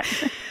best. I want.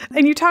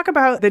 And you talk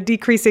about the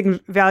decreasing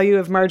value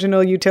of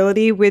marginal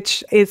utility,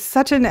 which is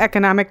such an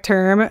economic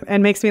term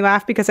and makes me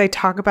laugh because I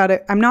talk about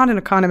it. I'm not an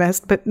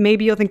economist, but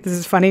maybe you'll think this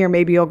is funny or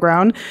maybe you'll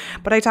groan.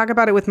 But I talk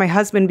about it with my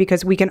husband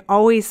because we can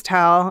always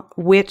tell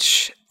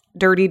which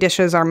dirty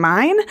dishes are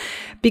mine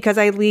because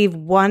I leave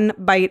one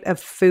bite of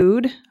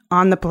food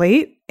on the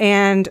plate.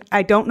 And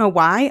I don't know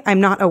why. I'm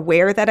not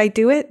aware that I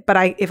do it.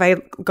 But if I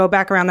go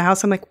back around the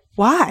house, I'm like,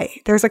 why?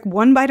 There's like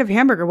one bite of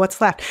hamburger. What's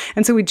left?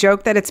 And so we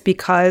joke that it's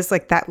because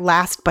like that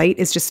last bite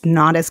is just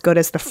not as good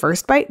as the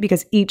first bite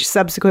because each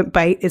subsequent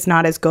bite is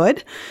not as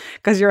good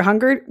because your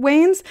hunger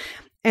wanes.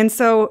 And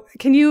so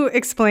can you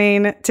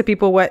explain to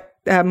people what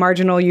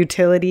marginal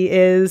utility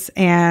is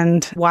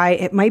and why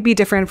it might be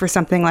different for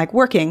something like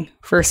working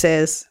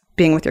versus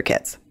being with your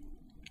kids?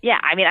 Yeah,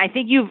 I mean, I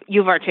think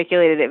you've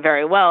articulated it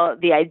very well.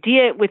 The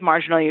idea with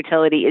marginal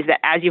utility is that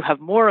as you have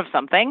more of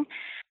something,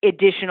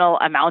 additional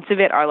amounts of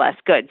it are less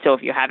good. So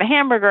if you have a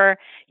hamburger,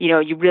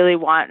 you really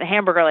want a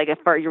hamburger,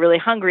 you're really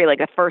hungry, like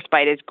the first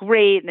bite is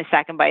great and the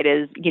second bite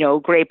is,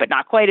 great, but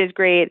not quite as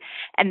great.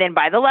 And then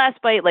by the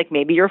last bite, like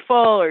maybe you're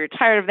full or you're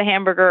tired of the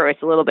hamburger or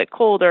it's a little bit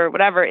cold or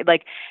whatever,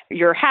 like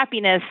your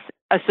happiness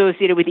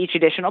associated with each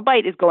additional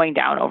bite is going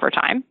down over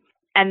time.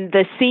 And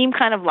the same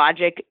kind of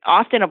logic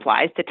often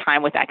applies to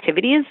time with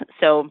activities.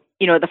 So,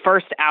 the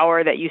first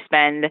hour that you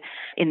spend,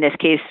 in this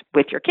case,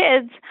 with your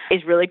kids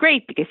is really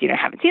great because you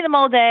haven't seen them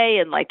all day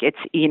and like it's,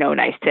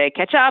 nice to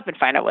catch up and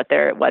find out what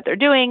they're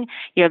doing.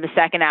 The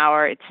second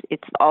hour,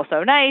 it's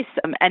also nice.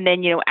 And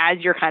then, as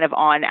you're kind of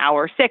on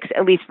hour 6,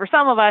 at least for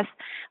some of us,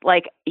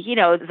 like,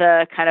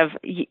 the kind of,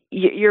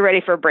 you're ready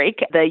for a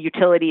break. The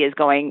utility is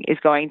going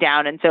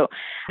down. And so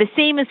the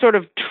same is sort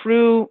of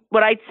true.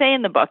 What I'd say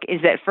in the book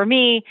is that for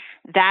me,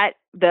 that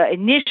the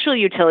initial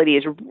utility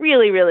is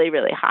really, really,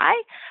 really high,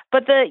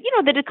 but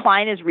the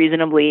decline is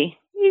reasonably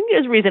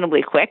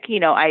quick.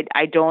 I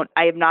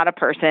am not a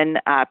person,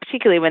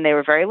 particularly when they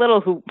were very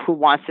little, who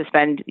wants to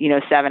spend,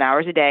 7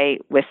 hours a day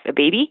with a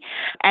baby.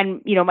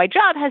 And, my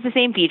job has the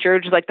same feature,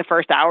 just like the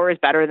first hour is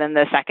better than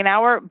the second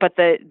hour, but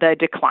the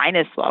decline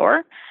is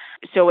slower.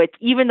 So it's,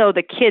 even though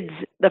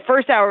the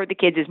first hour with the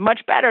kids is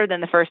much better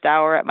than the first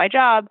hour at my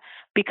job,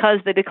 because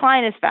the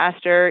decline is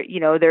faster,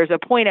 there's a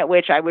point at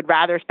which I would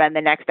rather spend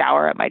the next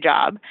hour at my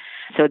job.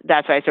 So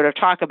that's why I sort of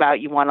talk about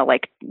you want to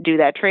like do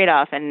that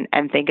trade-off and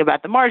think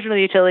about the marginal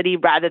utility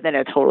rather than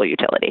a total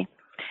utility.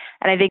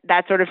 And I think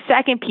that sort of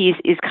second piece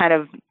is kind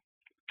of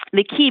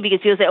the key because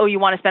people say, oh, you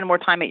want to spend more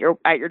time at your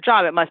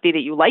job. It must be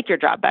that you like your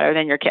job better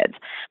than your kids.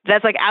 But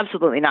that's like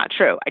absolutely not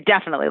true. I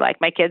definitely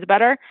like my kids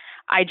better.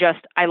 I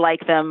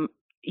like them,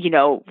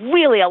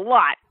 really a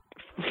lot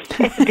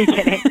at the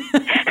beginning.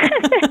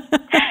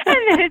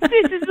 And then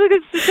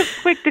it's just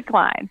a quick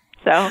decline.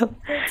 So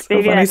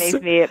maybe that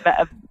makes me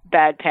a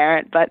bad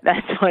parent, but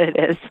that's what it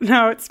is.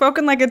 No, it's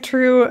spoken like a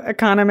true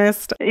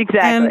economist.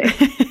 Exactly.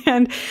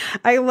 And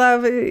I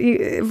love,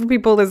 for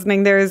people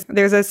listening, there's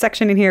a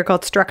section in here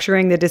called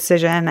Structuring the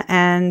Decision.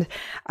 And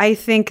I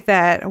think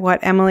that what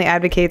Emily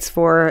advocates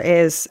for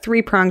is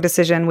 3-pronged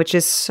decision, which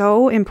is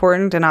so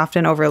important and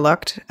often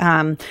overlooked,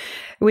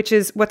 which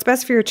is what's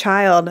best for your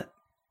child.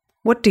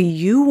 What do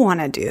you want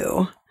to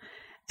do?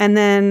 And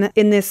then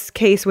in this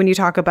case, when you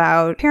talk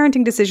about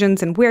parenting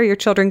decisions and where your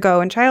children go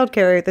and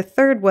childcare, the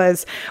third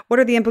was, what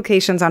are the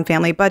implications on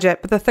family budget?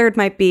 But the third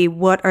might be,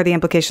 what are the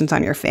implications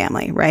on your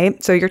family,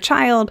 right? So your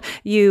child,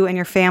 you, and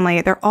your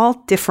family, they're all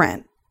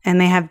different. And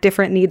they have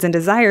different needs and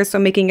desires. So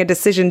making a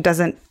decision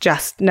doesn't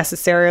just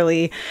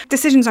necessarily,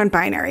 decisions aren't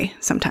binary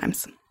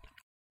sometimes.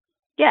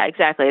 Yeah,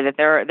 exactly. That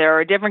there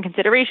are different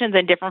considerations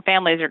and different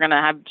families are going to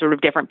have sort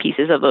of different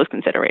pieces of those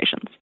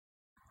considerations.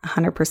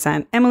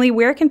 100%. Emily,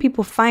 where can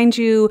people find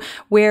you?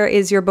 Where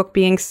is your book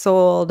being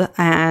sold?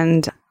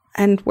 And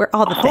where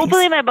all the things?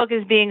 Hopefully my book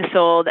is being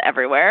sold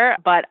everywhere,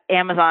 but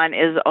Amazon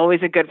is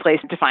always a good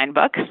place to find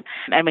books.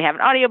 And we have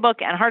an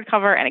audiobook and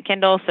hardcover and a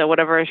Kindle. So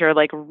whatever is your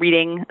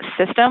reading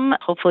system,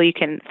 hopefully you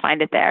can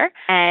find it there.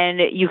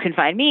 And you can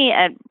find me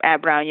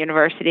at Brown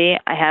University.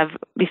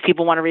 If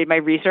people want to read my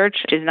research,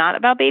 which is not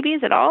about babies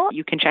at all,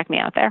 you can check me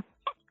out there.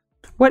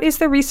 What is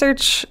the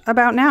research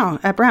about now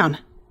at Brown?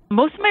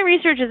 Most of my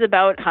research is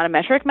about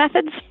econometric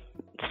methods,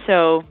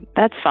 so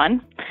that's fun,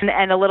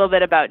 and a little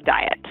bit about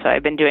diet. So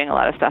I've been doing a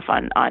lot of stuff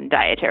on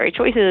dietary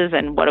choices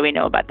and what do we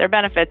know about their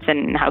benefits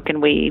and how can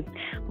we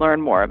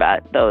learn more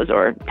about those,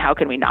 or how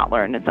can we not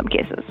learn in some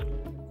cases.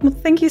 Well,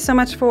 thank you so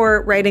much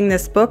for writing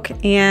this book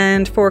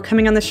and for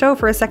coming on the show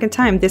for a second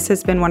time. This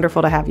has been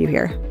wonderful to have you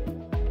here.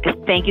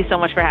 Thank you so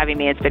much for having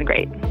me. It's been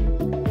great.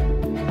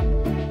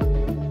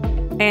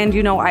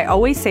 And I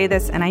always say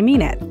this and I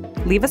mean it.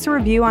 Leave us a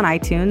review on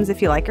iTunes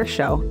if you like our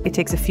show. It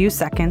takes a few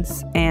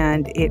seconds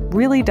and it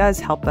really does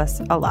help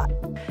us a lot.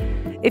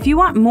 If you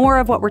want more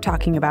of what we're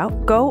talking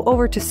about, go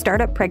over to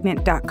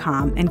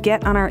startuppregnant.com and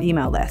get on our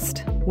email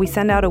list. We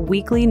send out a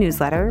weekly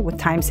newsletter with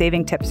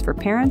time-saving tips for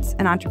parents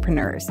and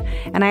entrepreneurs.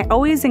 And I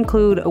always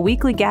include a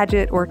weekly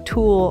gadget or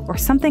tool or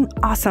something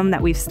awesome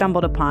that we've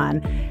stumbled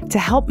upon to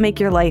help make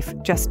your life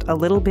just a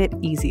little bit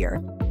easier.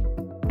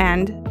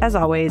 And as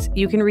always,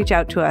 you can reach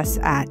out to us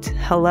at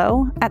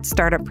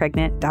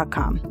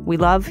hello@startuppregnant.com. We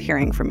love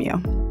hearing from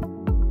you.